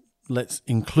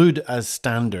include as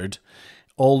standard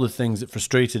all the things that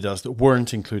frustrated us that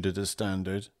weren't included as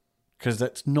standard, because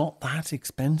that's not that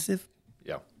expensive.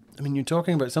 Yeah. I mean, you're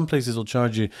talking about some places will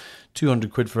charge you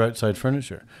 200 quid for outside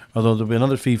furniture, although there'll be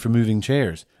another fee for moving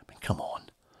chairs. I mean, come on.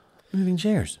 Moving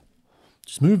chairs.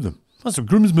 Just move them. That's what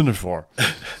groomsmen are for.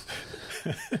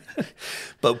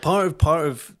 But part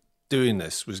of doing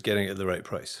this was getting it at the right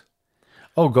price.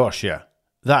 Oh, gosh, yeah.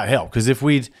 That helped, because if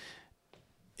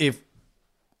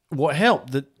what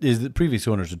helped is that previous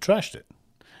owners had trashed it.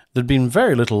 There'd been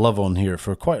very little love on here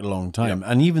for quite a long time. Yep.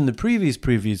 And even the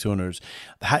previous owners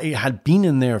had been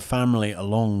in their family a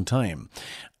long time.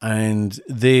 And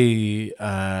they,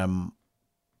 as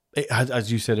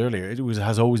you said earlier,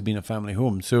 has always been a family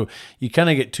home. So you kind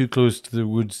of get too close to the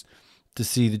woods to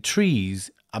see the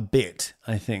trees a bit,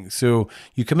 I think. So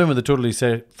you come in with a totally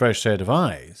fresh set of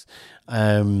eyes.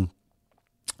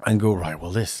 And go, right,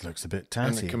 well, this looks a bit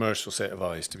tatty. And a commercial set of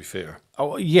eyes, to be fair.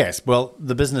 Oh, yes. Well,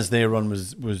 the business they run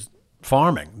was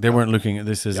farming. They weren't looking at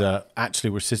this as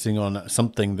actually we're sitting on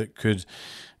something that could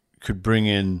bring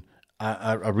in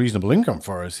a reasonable income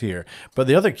for us here. But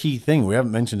the other key thing we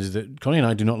haven't mentioned is that Connie and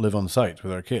I do not live on site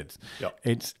with our kids. Yeah.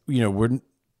 It's,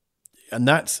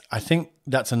 I think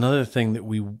that's another thing that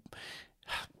we,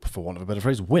 for want of a better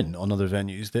phrase, win on other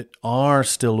venues that are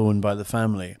still owned by the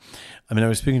family. I mean, I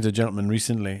was speaking to a gentleman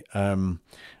recently, who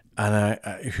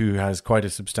has quite a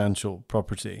substantial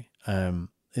property in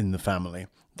the family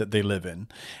that they live in,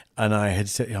 and I had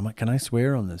said, I'm like, "Can I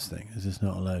swear on this thing? Is this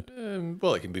not allowed?"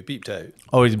 Well, it can be beeped out.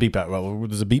 Oh, it's a beep out. Well,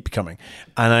 there's a beep coming,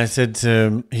 and I said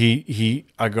to him,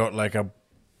 I got like a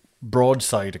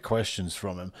broadside of questions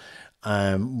from him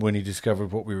when he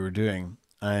discovered what we were doing.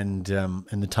 And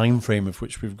in the time frame of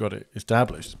which we've got it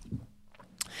established,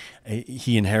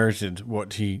 he inherited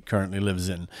what he currently lives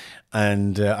in.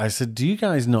 And I said, do you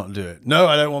guys not do it? No,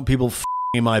 I don't want people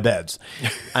in my beds.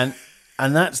 and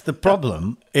that's the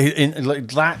problem, in like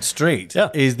that straight,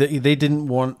 is that they didn't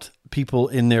want people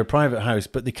in their private house,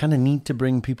 but they kind of need to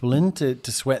bring people in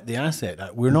to sweat the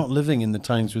asset. We're not living in the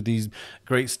times where these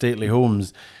great stately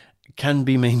homes can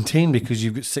be maintained because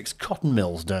you've got 6 cotton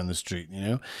mills down the street,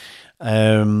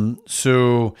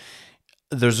 So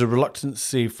there's a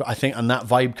reluctancy, I think, and that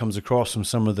vibe comes across from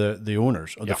some of the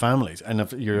owners or the families. And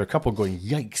if you're a couple going,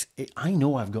 yikes, I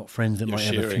know I've got friends that might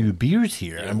have a few beers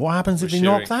here. And what happens if they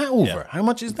knock that over? Yeah. How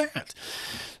much is that?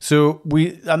 So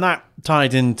and that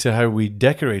tied into how we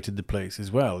decorated the place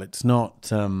as well. It's not,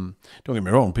 don't get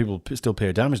me wrong, people still pay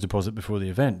a damage deposit before the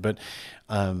event, but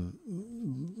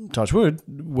touch wood,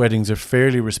 weddings are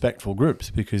fairly respectful groups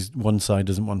because one side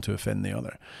doesn't want to offend the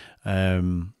other.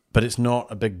 But it's not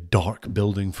a big dark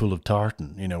building full of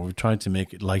tartan. We've tried to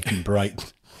make it light and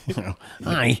bright.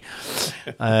 Aye.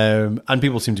 And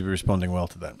people seem to be responding well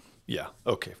to that. Yeah.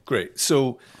 Okay, great.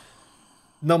 So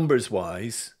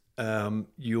numbers-wise,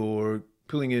 you're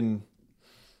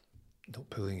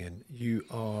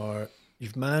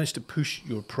you've managed to push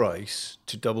your price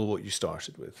to double what you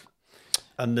started with.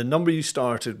 And the number you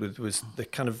started with was the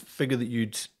kind of figure that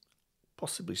you'd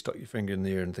possibly stuck your finger in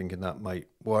the air and thinking that might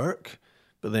work,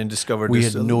 but then discovered we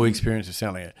had no experience of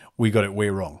selling it. We got it way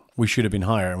wrong. We should have been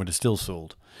higher and would have still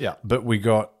sold. Yeah. But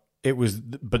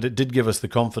it did give us the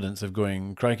confidence of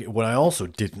going, crikey. What I also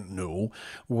didn't know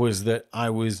was that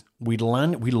we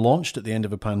launched at the end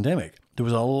of a pandemic. There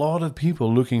was a lot of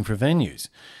people looking for venues.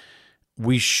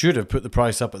 We should have put the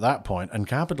price up at that point and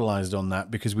capitalized on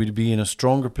that because we'd be in a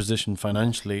stronger position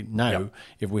financially now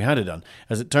if we had it done.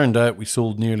 As it turned out, we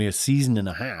sold nearly a season and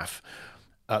a half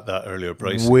at that earlier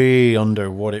price. Way under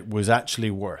what it was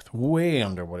actually worth.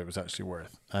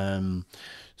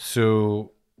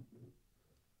 So,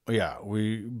 yeah,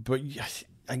 but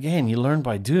again, you learn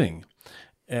by doing.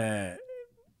 That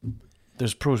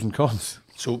there's pros and cons.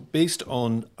 So based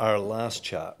on our last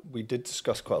chat, we did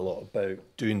discuss quite a lot about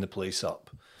doing the place up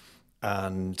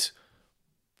and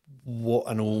what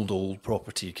an old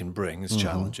property can bring as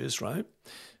challenges, right?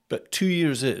 But 2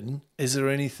 years in, is there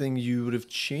anything you would have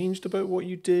changed about what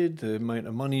you did? The amount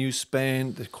of money you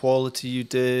spent, the quality you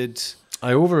did?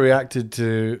 I overreacted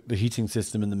to the heating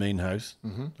system in the main house.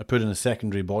 Mm-hmm. I put in a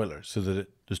secondary boiler so that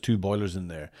there's 2 boilers in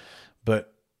there.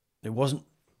 But it wasn't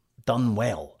done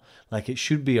well. Like, it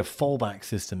should be a fallback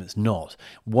system. It's not.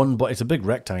 It's a big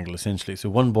rectangle, essentially. So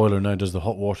one boiler now does the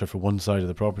hot water for one side of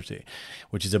the property,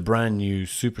 which is a brand new,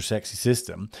 super sexy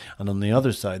system. And on the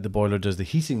other side, the boiler does the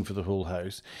heating for the whole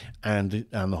house and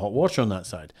the hot water on that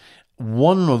side.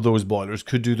 One of those boilers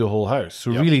could do the whole house.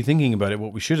 So really thinking about it,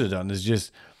 what we should have done is just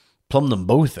plumb them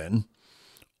both in,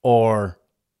 or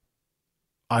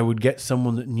I would get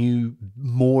someone that knew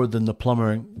more than the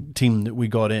plumber team that we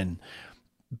got in.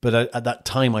 But at that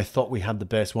time, I thought we had the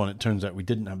best one. It turns out we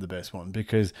didn't have the best one,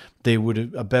 because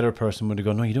a better person would have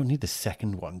gone, no, you don't need the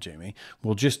second one, Jamie.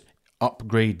 We'll just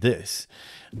upgrade this,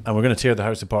 and we're going to tear the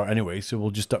house apart anyway, so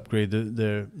we'll just upgrade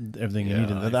the everything you need.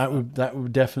 And that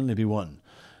would definitely be one.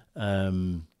 I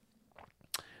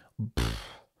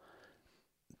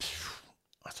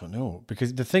don't know,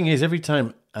 because the thing is, every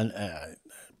time, and I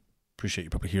appreciate you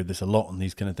probably hear this a lot on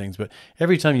these kind of things, but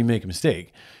every time you make a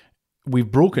mistake,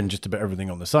 we've broken just about everything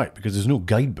on the site, because there's no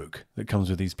guidebook that comes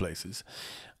with these places.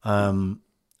 Of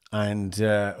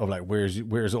like,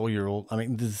 where's all your old, I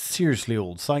mean, this is seriously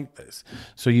old site, this.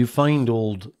 So you find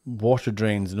old water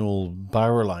drains and old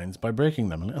power lines by breaking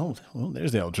them. And, oh, well,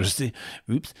 there's the electricity.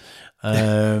 Oops.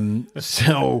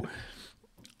 So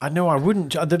I know I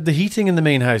wouldn't, the heating in the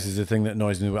main house is the thing that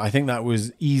annoys me. I think that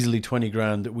was easily 20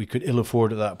 grand that we could ill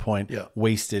afford at that point,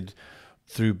 wasted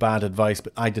through bad advice,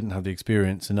 but I didn't have the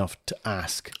experience enough to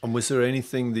ask. And was there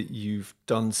anything that you've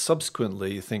done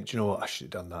subsequently you think, do you know what, I should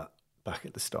have done that back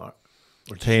at the start?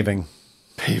 Or paving.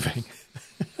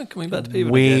 Coming back to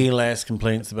paving Way again. less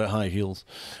complaints about high heels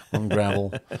on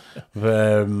gravel.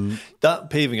 That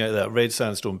paving out there, red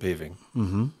sandstone paving,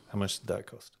 how much did that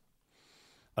cost?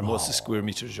 And what's the square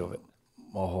meterage of it?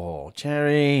 Oh,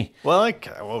 Cherry. Well,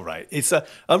 all right. It's a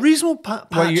reasonable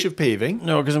patch of paving.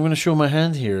 No, because I'm going to show my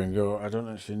hand here and go, I don't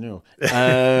actually know.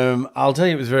 I'll tell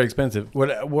you, it was very expensive.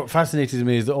 What fascinated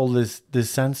me is that all this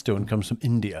sandstone comes from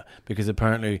India, because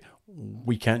apparently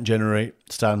we can't generate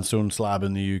sandstone slab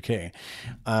in the UK.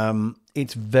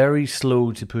 It's very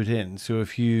slow to put in. So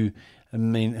it's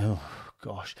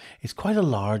quite a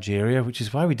large area, which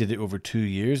is why we did it over 2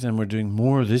 years, and we're doing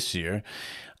more this year.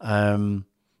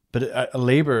 But a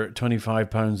labour at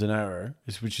 £25 an hour,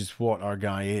 which is what our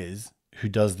guy is, who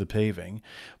does the paving,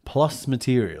 plus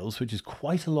materials, which is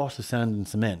quite a lot of sand and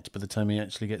cement by the time he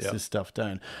actually gets this stuff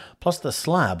down, plus the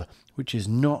slab, which is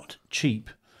not cheap,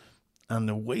 and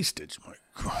the wastage, my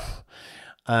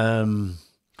God.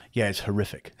 It's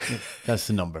horrific. That's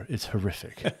the number. It's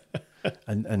horrific.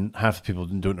 And half the people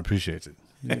don't appreciate it.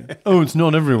 Yeah. Oh, it's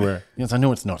not everywhere. Yes, I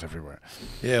know it's not everywhere.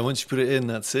 Yeah, once you put it in,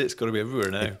 that's it. It's got to be everywhere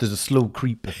now. There's a slow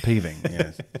creep of paving.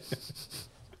 Yes.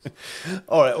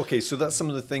 All right, okay, so that's some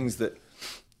of the things that,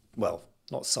 well,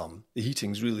 not some. The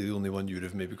heating's really the only one you would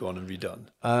have maybe gone and redone.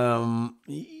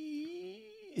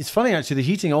 It's funny, actually, the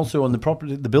heating also on the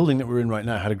building that we're in right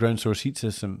now had a ground source heat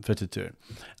system fitted to it.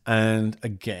 And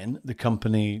again, the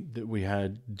company that we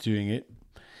had doing it,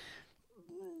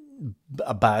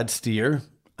 a bad steer.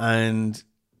 And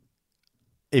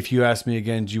if you ask me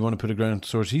again, do you want to put a ground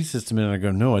source heat system in? I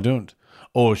go, no, I don't.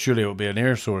 Oh, surely it'll be an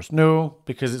air source. No,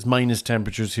 because it's minus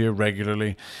temperatures here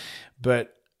regularly.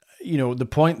 But, the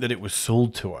point that it was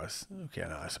sold to us, okay,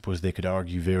 now I suppose they could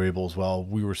argue variables while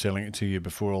we were selling it to you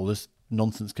before all this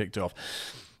nonsense kicked off.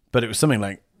 But it was something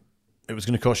like, it was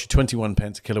going to cost you 21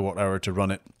 pence a kilowatt hour to run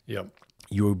it. Yep.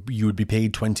 You would be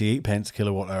paid 28 pence a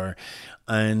kilowatt hour.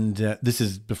 And this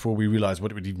is before we realised what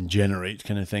it would even generate,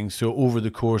 kind of thing. So over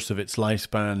the course of its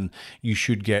lifespan, you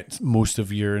should get most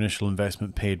of your initial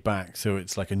investment paid back. So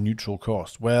it's like a neutral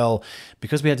cost. Well,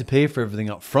 because we had to pay for everything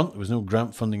up front, there was no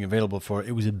grant funding available for it.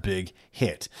 It was a big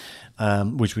hit,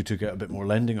 which we took out a bit more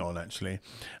lending on, actually.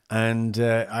 And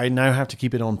I now have to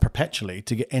keep it on perpetually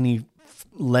to get any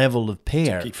level of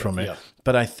payout from it.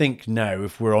 But I think now,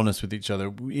 if we're honest with each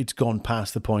other, it's gone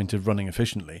past the point of running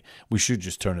efficiently. We should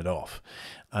just turn it off.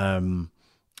 I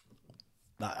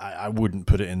wouldn't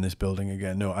put it in this building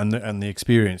again. No, and the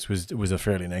experience was a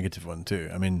fairly negative one too.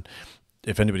 I mean,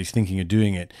 if anybody's thinking of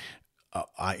doing it,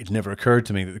 it never occurred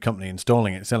to me that the company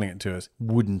installing it, selling it to us,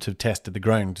 wouldn't have tested the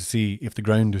ground to see if the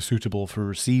ground is suitable for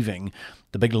receiving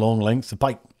the big long lengths of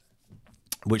pipe,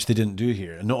 which they didn't do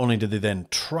here. And not only did they then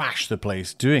trash the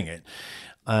place doing it,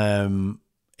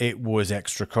 It was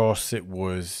extra costs. It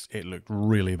looked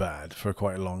really bad for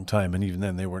quite a long time. And even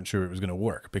then they weren't sure it was going to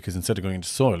work, because instead of going into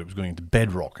soil, it was going into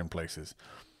bedrock in places.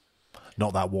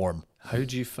 Not that warm. How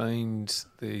do you find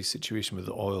the situation with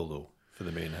the oil, though, for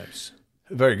the main house?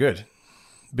 Very good,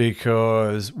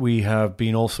 because we have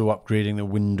been also upgrading the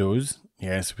windows.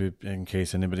 Yes, in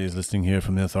case anybody is listening here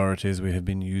from the authorities, we have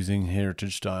been using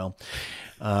heritage style.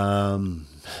 Even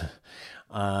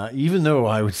though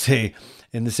I would say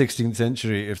in the 16th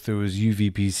century, if there was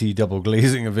UVPC double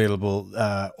glazing available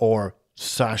or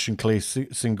sash and clay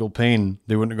single pane,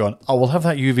 they wouldn't have gone, oh, we'll have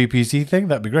that UVPC thing.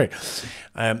 That'd be great.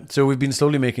 So we've been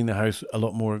slowly making the house a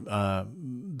lot more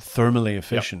thermally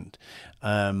efficient.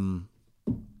 Yep.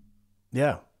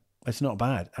 Yeah, it's not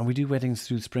bad. And we do weddings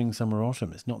through spring, summer,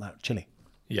 autumn. It's not that chilly.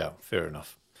 Yeah, fair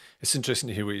enough. It's interesting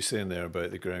to hear what you're saying there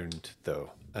about the ground,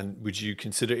 though. And would you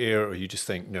consider air, or you just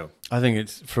think no? I think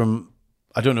it's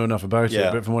I don't know enough about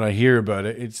it, but from what I hear about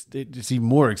it, it's even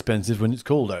more expensive when it's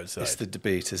cold outside. It's the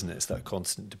debate, isn't it? It's that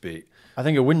constant debate. I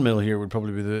think a windmill here would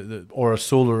probably be or a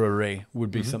solar array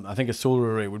would be something. I think a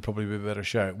solar array would probably be a better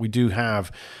shout. We do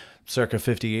have circa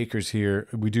 50 acres here.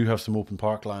 We do have some open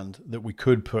parkland that we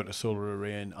could put a solar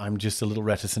array in. I'm just a little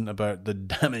reticent about the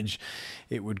damage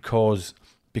it would cause,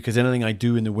 because anything I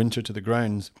do in the winter to the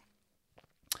grounds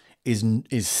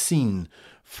is seen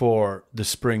for the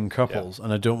spring couples,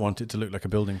 and I don't want it to look like a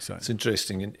building site. It's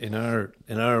interesting. In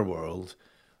our world,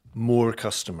 more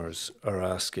customers are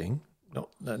asking.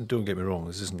 And don't get me wrong,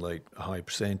 this isn't like a high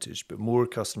percentage, but more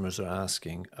customers are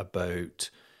asking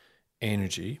about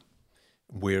energy,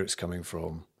 where it's coming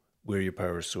from, where your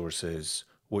power source is,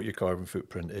 what your carbon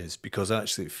footprint is, because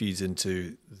actually it feeds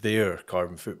into their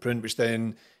carbon footprint, which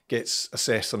then gets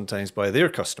assessed sometimes by their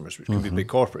customers, which can be big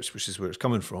corporates, which is where it's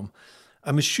coming from.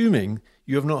 I'm assuming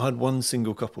you have not had one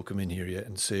single couple come in here yet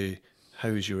and say, how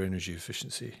is your energy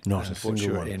efficiency? Not a single what's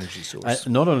your one. energy source?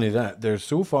 Not only that, they're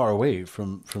so far away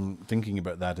from thinking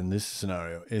about that in this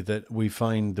scenario that we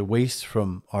find the waste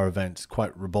from our events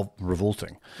quite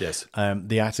revolting. Yes.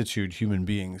 The attitude human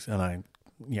beings,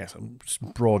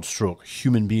 broad stroke,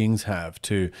 human beings have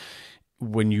to,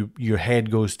 when your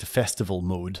head goes to festival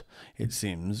mode, it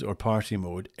seems, or party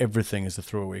mode, everything is a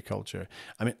throwaway culture.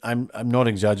 I mean, I'm not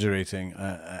exaggerating.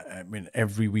 I mean,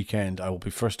 every weekend I will be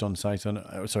first on site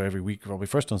every week I'll be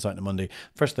first on site on a Monday.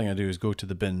 First thing I do is go to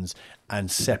the bins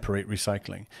and separate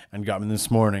recycling. And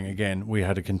this morning again, we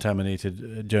had a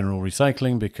contaminated general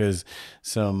recycling because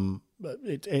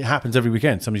it happens every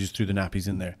weekend. Somebody just threw the nappies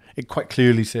in there. It quite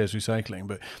clearly says recycling,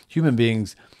 but human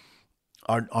beings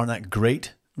aren't that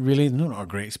great. Really, they're not a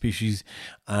great species.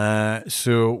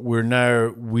 So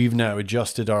we've now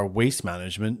adjusted our waste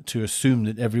management to assume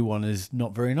that everyone is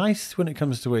not very nice when it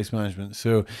comes to waste management.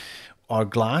 So our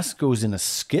glass goes in a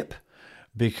skip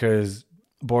because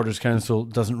Borders Council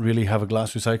doesn't really have a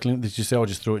glass recycling. They just say,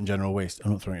 just throw it in general waste.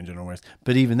 I'm not throwing it in general waste.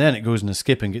 But even then, it goes in a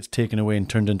skip and gets taken away and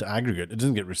turned into aggregate. It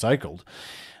doesn't get recycled.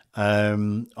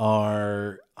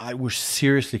 We're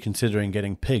seriously considering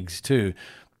getting pigs too,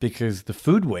 because the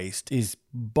food waste is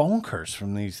bonkers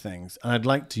from these things. And I'd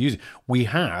like to use it. We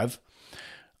have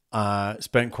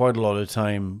spent quite a lot of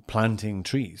time planting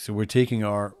trees. So we're taking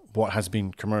what has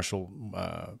been commercial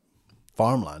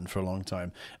farmland for a long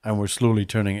time, and we're slowly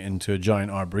turning it into a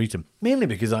giant arboretum, mainly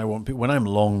because I want people, when I'm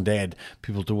long dead,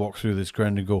 people to walk through this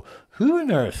ground and go, who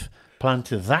on earth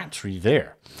planted that tree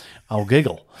there? I'll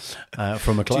giggle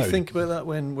from a cloud. Do you think about that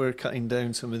when we're cutting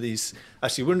down some of these?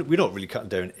 Actually, we're not really cutting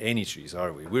down any trees,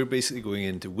 are we? We're basically going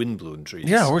into windblown trees.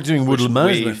 Yeah, we're doing woodland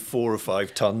management. Weigh 4 or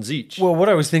 5 tons each. Well, what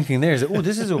I was thinking there is that,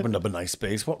 this has opened up a nice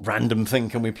space. What random thing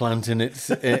can we plant in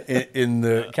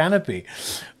the canopy?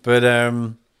 But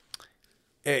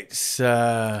it's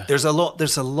there's a lot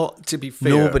to be fair.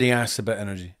 Nobody asks about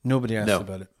energy. Nobody asks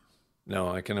about it. No,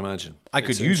 I can imagine. I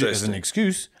could use it as an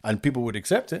excuse, and people would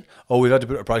accept it. We've had to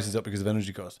put our prices up because of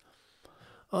energy costs.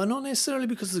 Not necessarily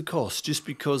because of the cost, just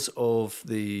because of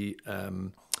the.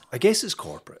 I guess it's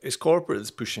corporate. It's corporate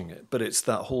that's pushing it, but it's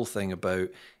that whole thing about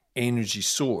energy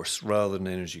source rather than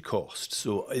energy cost.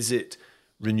 So, is it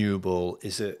renewable?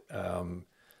 Is it? Are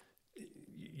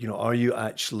you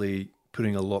actually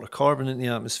putting a lot of carbon in the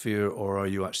atmosphere, or are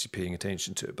you actually paying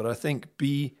attention to it? But I think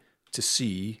B to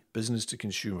C, business to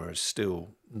consumer, is still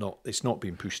not. It's not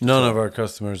being pushed. None of our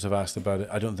customers have asked about it.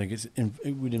 I don't think it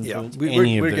would influence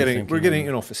any of their thinking. We're getting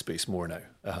in office space more now.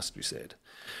 It has to be said.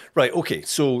 Right. Okay.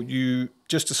 So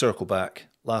just to circle back,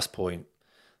 last point,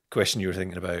 question you were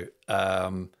thinking about.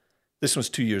 This one's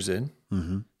 2 years in.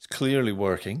 Mm-hmm. It's clearly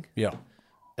working. Yeah.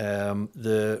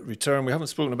 The return. We haven't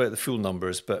spoken about the full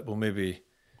numbers, but we'll maybe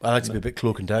I like to be a bit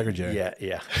cloak and dagger, Jerry.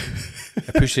 Yeah. I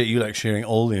appreciate you like sharing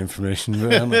all the information. I'm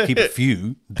going to keep a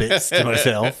few bits to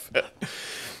myself.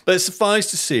 But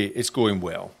suffice to say, it's going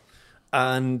well.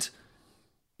 And,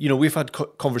 we've had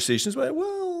conversations about,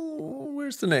 well,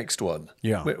 where's the next one?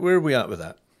 Yeah. Where are we at with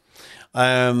that?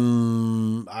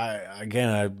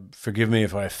 Forgive me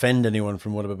if I offend anyone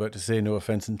from what I'm about to say, no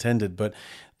offense intended, but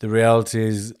the reality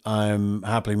is I'm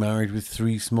happily married with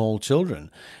 3 small children.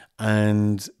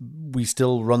 And we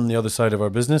still run the other side of our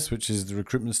business, which is the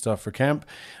recruitment stuff for camp.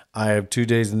 I have 2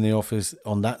 days in the office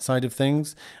on that side of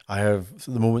things. I have,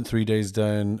 at the moment, 3 days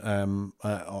down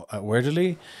at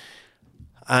Wedderlie.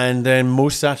 And then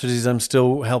most Saturdays I'm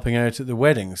still helping out at the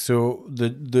wedding. So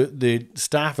the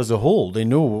staff as a whole, they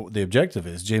know what the objective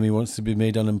is. Jamie wants to be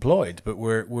made unemployed, but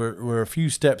we're a few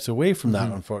steps away from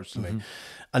that, unfortunately.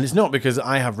 Mm-hmm. And it's not because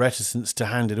I have reticence to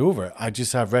hand it over. I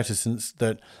just have reticence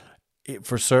that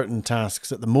for certain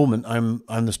tasks at the moment,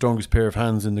 I'm the strongest pair of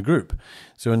hands in the group.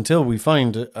 So until we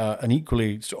find an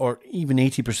equally or even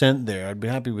 80% there, I'd be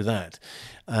happy with that.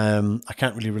 I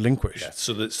can't really relinquish. Yeah,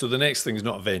 so the next thing is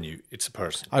not a venue; it's a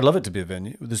person. I'd love it to be a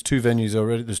venue. There's 2 venues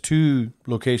already. There's 2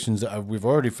 locations that we've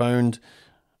already found.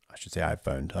 I should say I've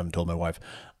found. I haven't told my wife.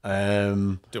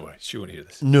 Don't worry, she won't hear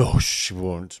this. No, she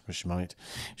won't. She might.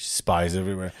 She spies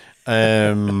everywhere.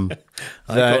 I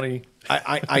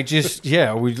just,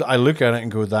 I look at it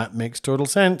and go, that makes total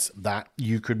sense. That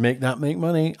you could make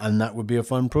money, and that would be a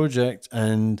fun project.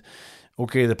 And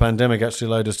okay, the pandemic actually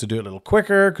allowed us to do it a little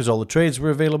quicker because all the trades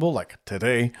were available, like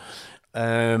today.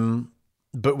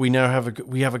 But we now have a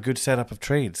good setup of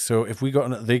trades. So if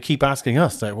they keep asking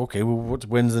us, like, okay, well,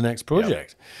 when's the next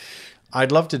project? Yep.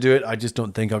 I'd love to do it. I just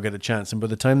don't think I'll get a chance. And by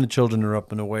the time the children are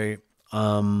up and away,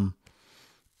 do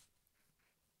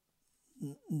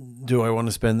I want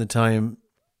to spend the time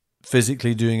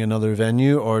physically doing another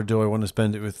venue, or do I want to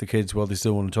spend it with the kids while they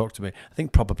still want to talk to me? I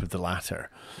think probably the latter.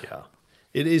 Yeah,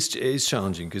 it is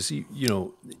challenging because,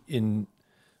 in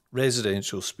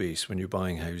residential space, when you're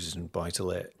buying houses and buy to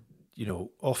let,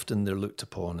 often they're looked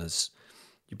upon as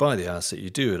you buy the asset, you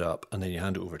do it up, and then you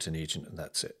hand it over to an agent, and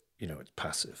that's it. It's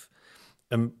passive.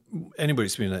 And anybody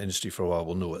who's been in that industry for a while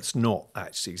will know it's not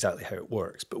actually exactly how it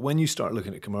works. But when you start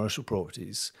looking at commercial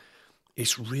properties,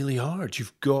 it's really hard.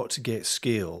 You've got to get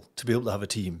scale to be able to have a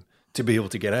team, to be able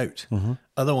to get out. Mm-hmm.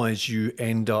 Otherwise, you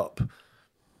end up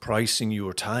pricing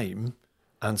your time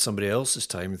and somebody else's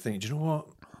time and think, do you know what?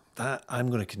 That I'm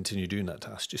going to continue doing that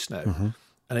task just now. Mm-hmm.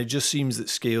 And it just seems that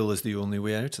scale is the only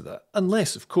way out of that.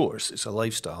 Unless, of course, it's a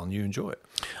lifestyle and you enjoy it.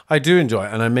 I do enjoy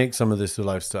it, and I make some of this a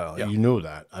lifestyle. Yeah. You know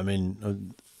that. I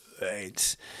mean,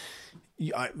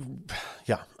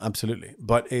 absolutely.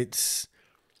 But it's,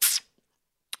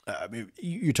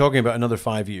 you're talking about another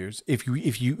 5 years. If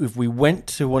we went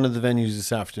to one of the venues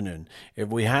this afternoon, if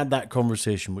we had that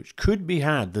conversation, which could be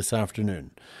had this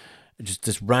afternoon, just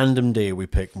this random day we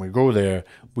pick and we go there,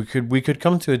 we could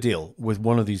come to a deal with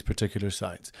one of these particular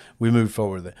sites. We move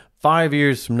forward there. 5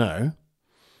 years from now,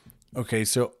 okay,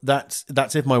 so that's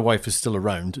if my wife is still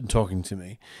around and talking to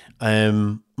me.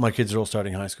 My kids are all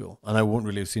starting high school, and I won't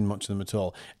really have seen much of them at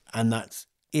all. And that's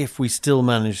if we still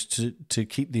manage to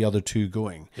keep the other 2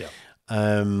 going. Yeah.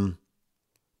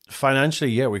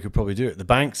 Financially, we could probably do it. The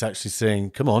bank's actually saying,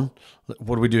 "Come on,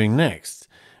 what are we doing next?"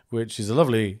 Which is a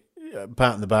lovely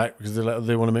pat on the back because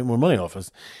they want to make more money off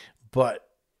us. But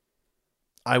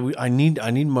I would need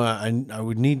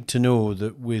to know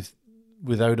that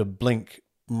without a blink,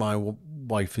 my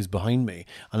wife is behind me.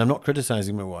 And I'm not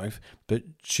criticizing my wife, but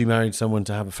she married someone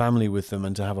to have a family with them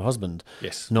and to have a husband.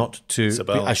 Yes. Not to,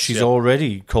 as she's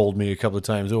already called me a couple of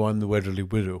times, "Oh, I'm the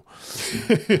Wedderlie widow."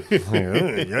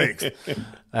 Yikes.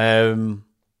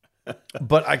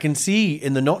 But I can see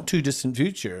in the not too distant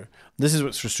future, this is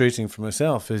what's frustrating for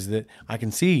myself, is that I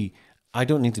can see I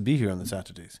don't need to be here on the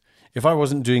Saturdays. If I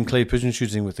wasn't doing clay pigeon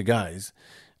shooting with the guys,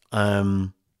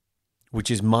 which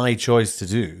is my choice to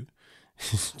do,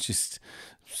 just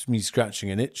me scratching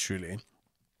an itch really,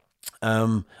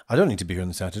 I don't need to be here on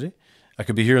the Saturday. I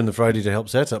could be here on the Friday to help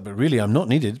set up, but really I'm not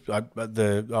needed.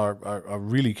 Our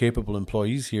really capable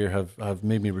employees here have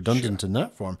made me redundant in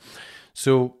that form.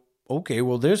 So, okay,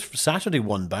 well, there's Saturday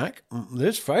one back.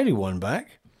 There's Friday one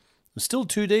back. There's still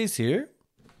 2 days here.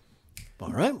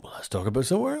 All right, well, let's talk about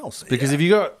somewhere else. Because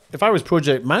if I was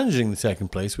project managing the second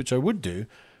place, which I would do,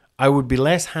 I would be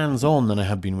less hands-on than I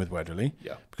have been with Wedderlie.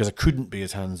 Yeah. Because I couldn't be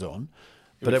as hands-on.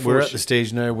 But we're at the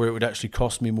stage now where it would actually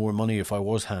cost me more money if I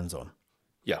was hands-on.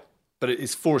 Yeah, but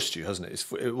it's forced you, hasn't it?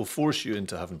 It will force you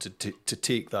into having to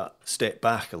take that step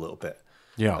back a little bit.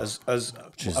 Yeah. One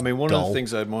of the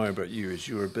things I admire about you is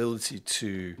your ability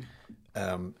to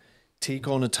take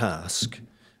on a task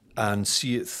and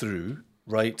see it through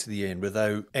right to the end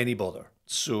without any bother.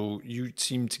 So you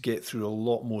seem to get through a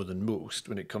lot more than most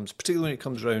particularly when it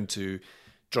comes around to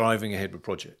driving ahead with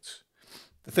projects.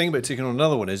 The thing about taking on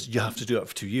another one is you have to do it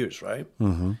for 2 years, right?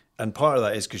 Mm-hmm. And part of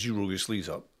that is because you roll your sleeves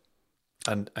up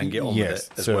and get on with it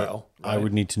as well. Right? I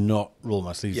would need to not roll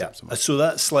my sleeves up so much. So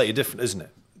that's slightly different, isn't it?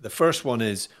 The first one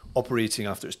is operating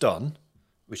after it's done,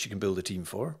 which you can build a team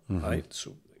for, right?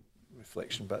 So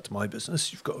reflection back to my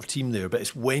business, you've got a team there, but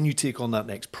it's when you take on that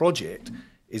next project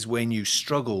is when you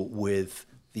struggle with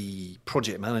the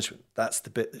project management. That's the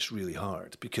bit that's really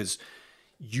hard because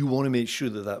you want to make sure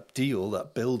that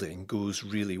that building goes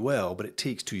really well, but it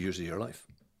takes 2 years of your life.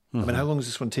 I mean, how long has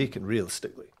this one taken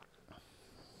realistically?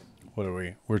 What are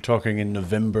we? We're talking in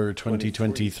November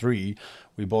 2023.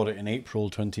 We bought it in April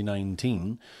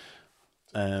 2019.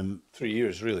 3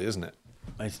 years, really, isn't it?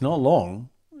 It's not long.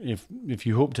 If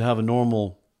you hope to have a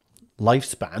normal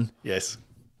lifespan, yes,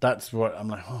 that's what I'm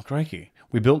like. Oh, crikey!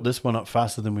 We built this one up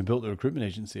faster than we built the recruitment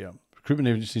agency up.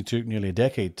 Recruitment agency took nearly a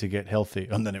decade to get healthy,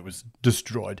 and then it was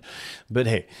destroyed. But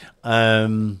hey,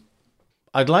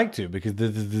 I'd like to because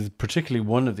the particularly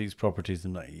one of these properties,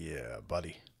 I'm like, yeah,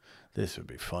 buddy, this would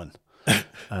be fun.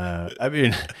 I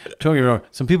mean, don't get me wrong.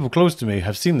 Some people close to me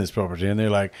have seen this property, and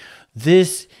they're like,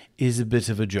 "This is a bit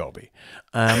of a jobby."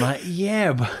 I'm like,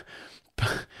 yeah,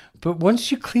 but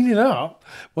once you clean it up,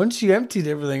 once you emptied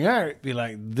everything out, be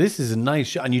like, this is a nice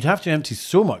shot. And you'd have to empty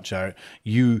so much out,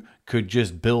 you could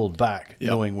just build back,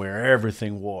 knowing where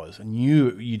everything was. And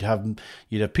you'd have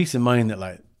peace of mind that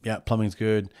like, yeah, plumbing's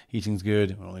good, heating's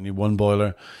good, we only need one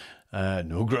boiler,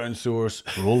 no ground source,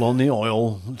 roll on the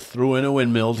oil, throw in a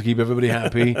windmill to keep everybody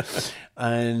happy.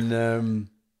 And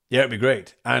yeah, it'd be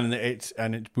great, and it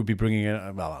would be bringing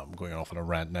in. Well, I'm going off on a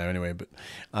rant now, anyway. But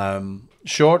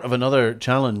short of another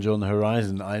challenge on the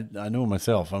horizon, I know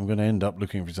myself, I'm going to end up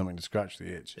looking for something to scratch the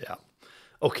itch. Yeah.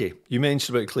 Okay, you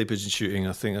mentioned about clay pigeon shooting.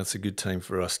 I think that's a good time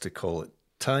for us to call it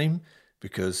time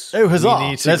because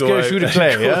huzzah! Let's go shoot a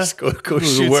clay. Go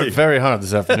shooting. We worked very hard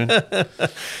this afternoon.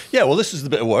 Yeah, well, this is the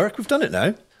bit of work. We've done it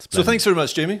now. So thanks very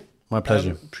much, Jamie. My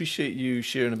pleasure. Appreciate you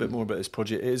sharing a bit more about this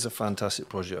project. It is a fantastic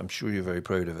project. I'm sure you're very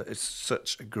proud of it. It's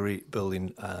such a great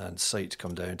building and site to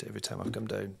come down to every time I've come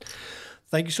down.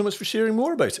 Thank you so much for sharing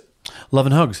more about it. Love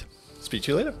and hugs. Speak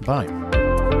to you later.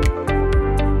 Bye.